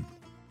نيجيوين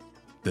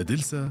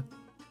تدلسة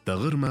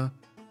تغرمة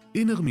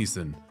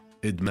إنغميسن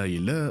إدماي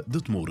لا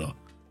تمورا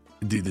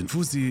ديد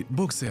نفوسي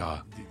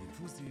بوكسيعة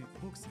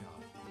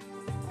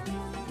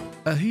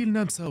أهيل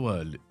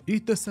نامساوال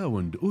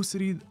إتساوند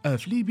أسريد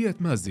أف ليبيا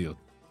تمازيغ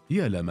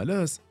يا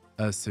لملاس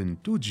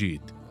أسن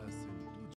توجيت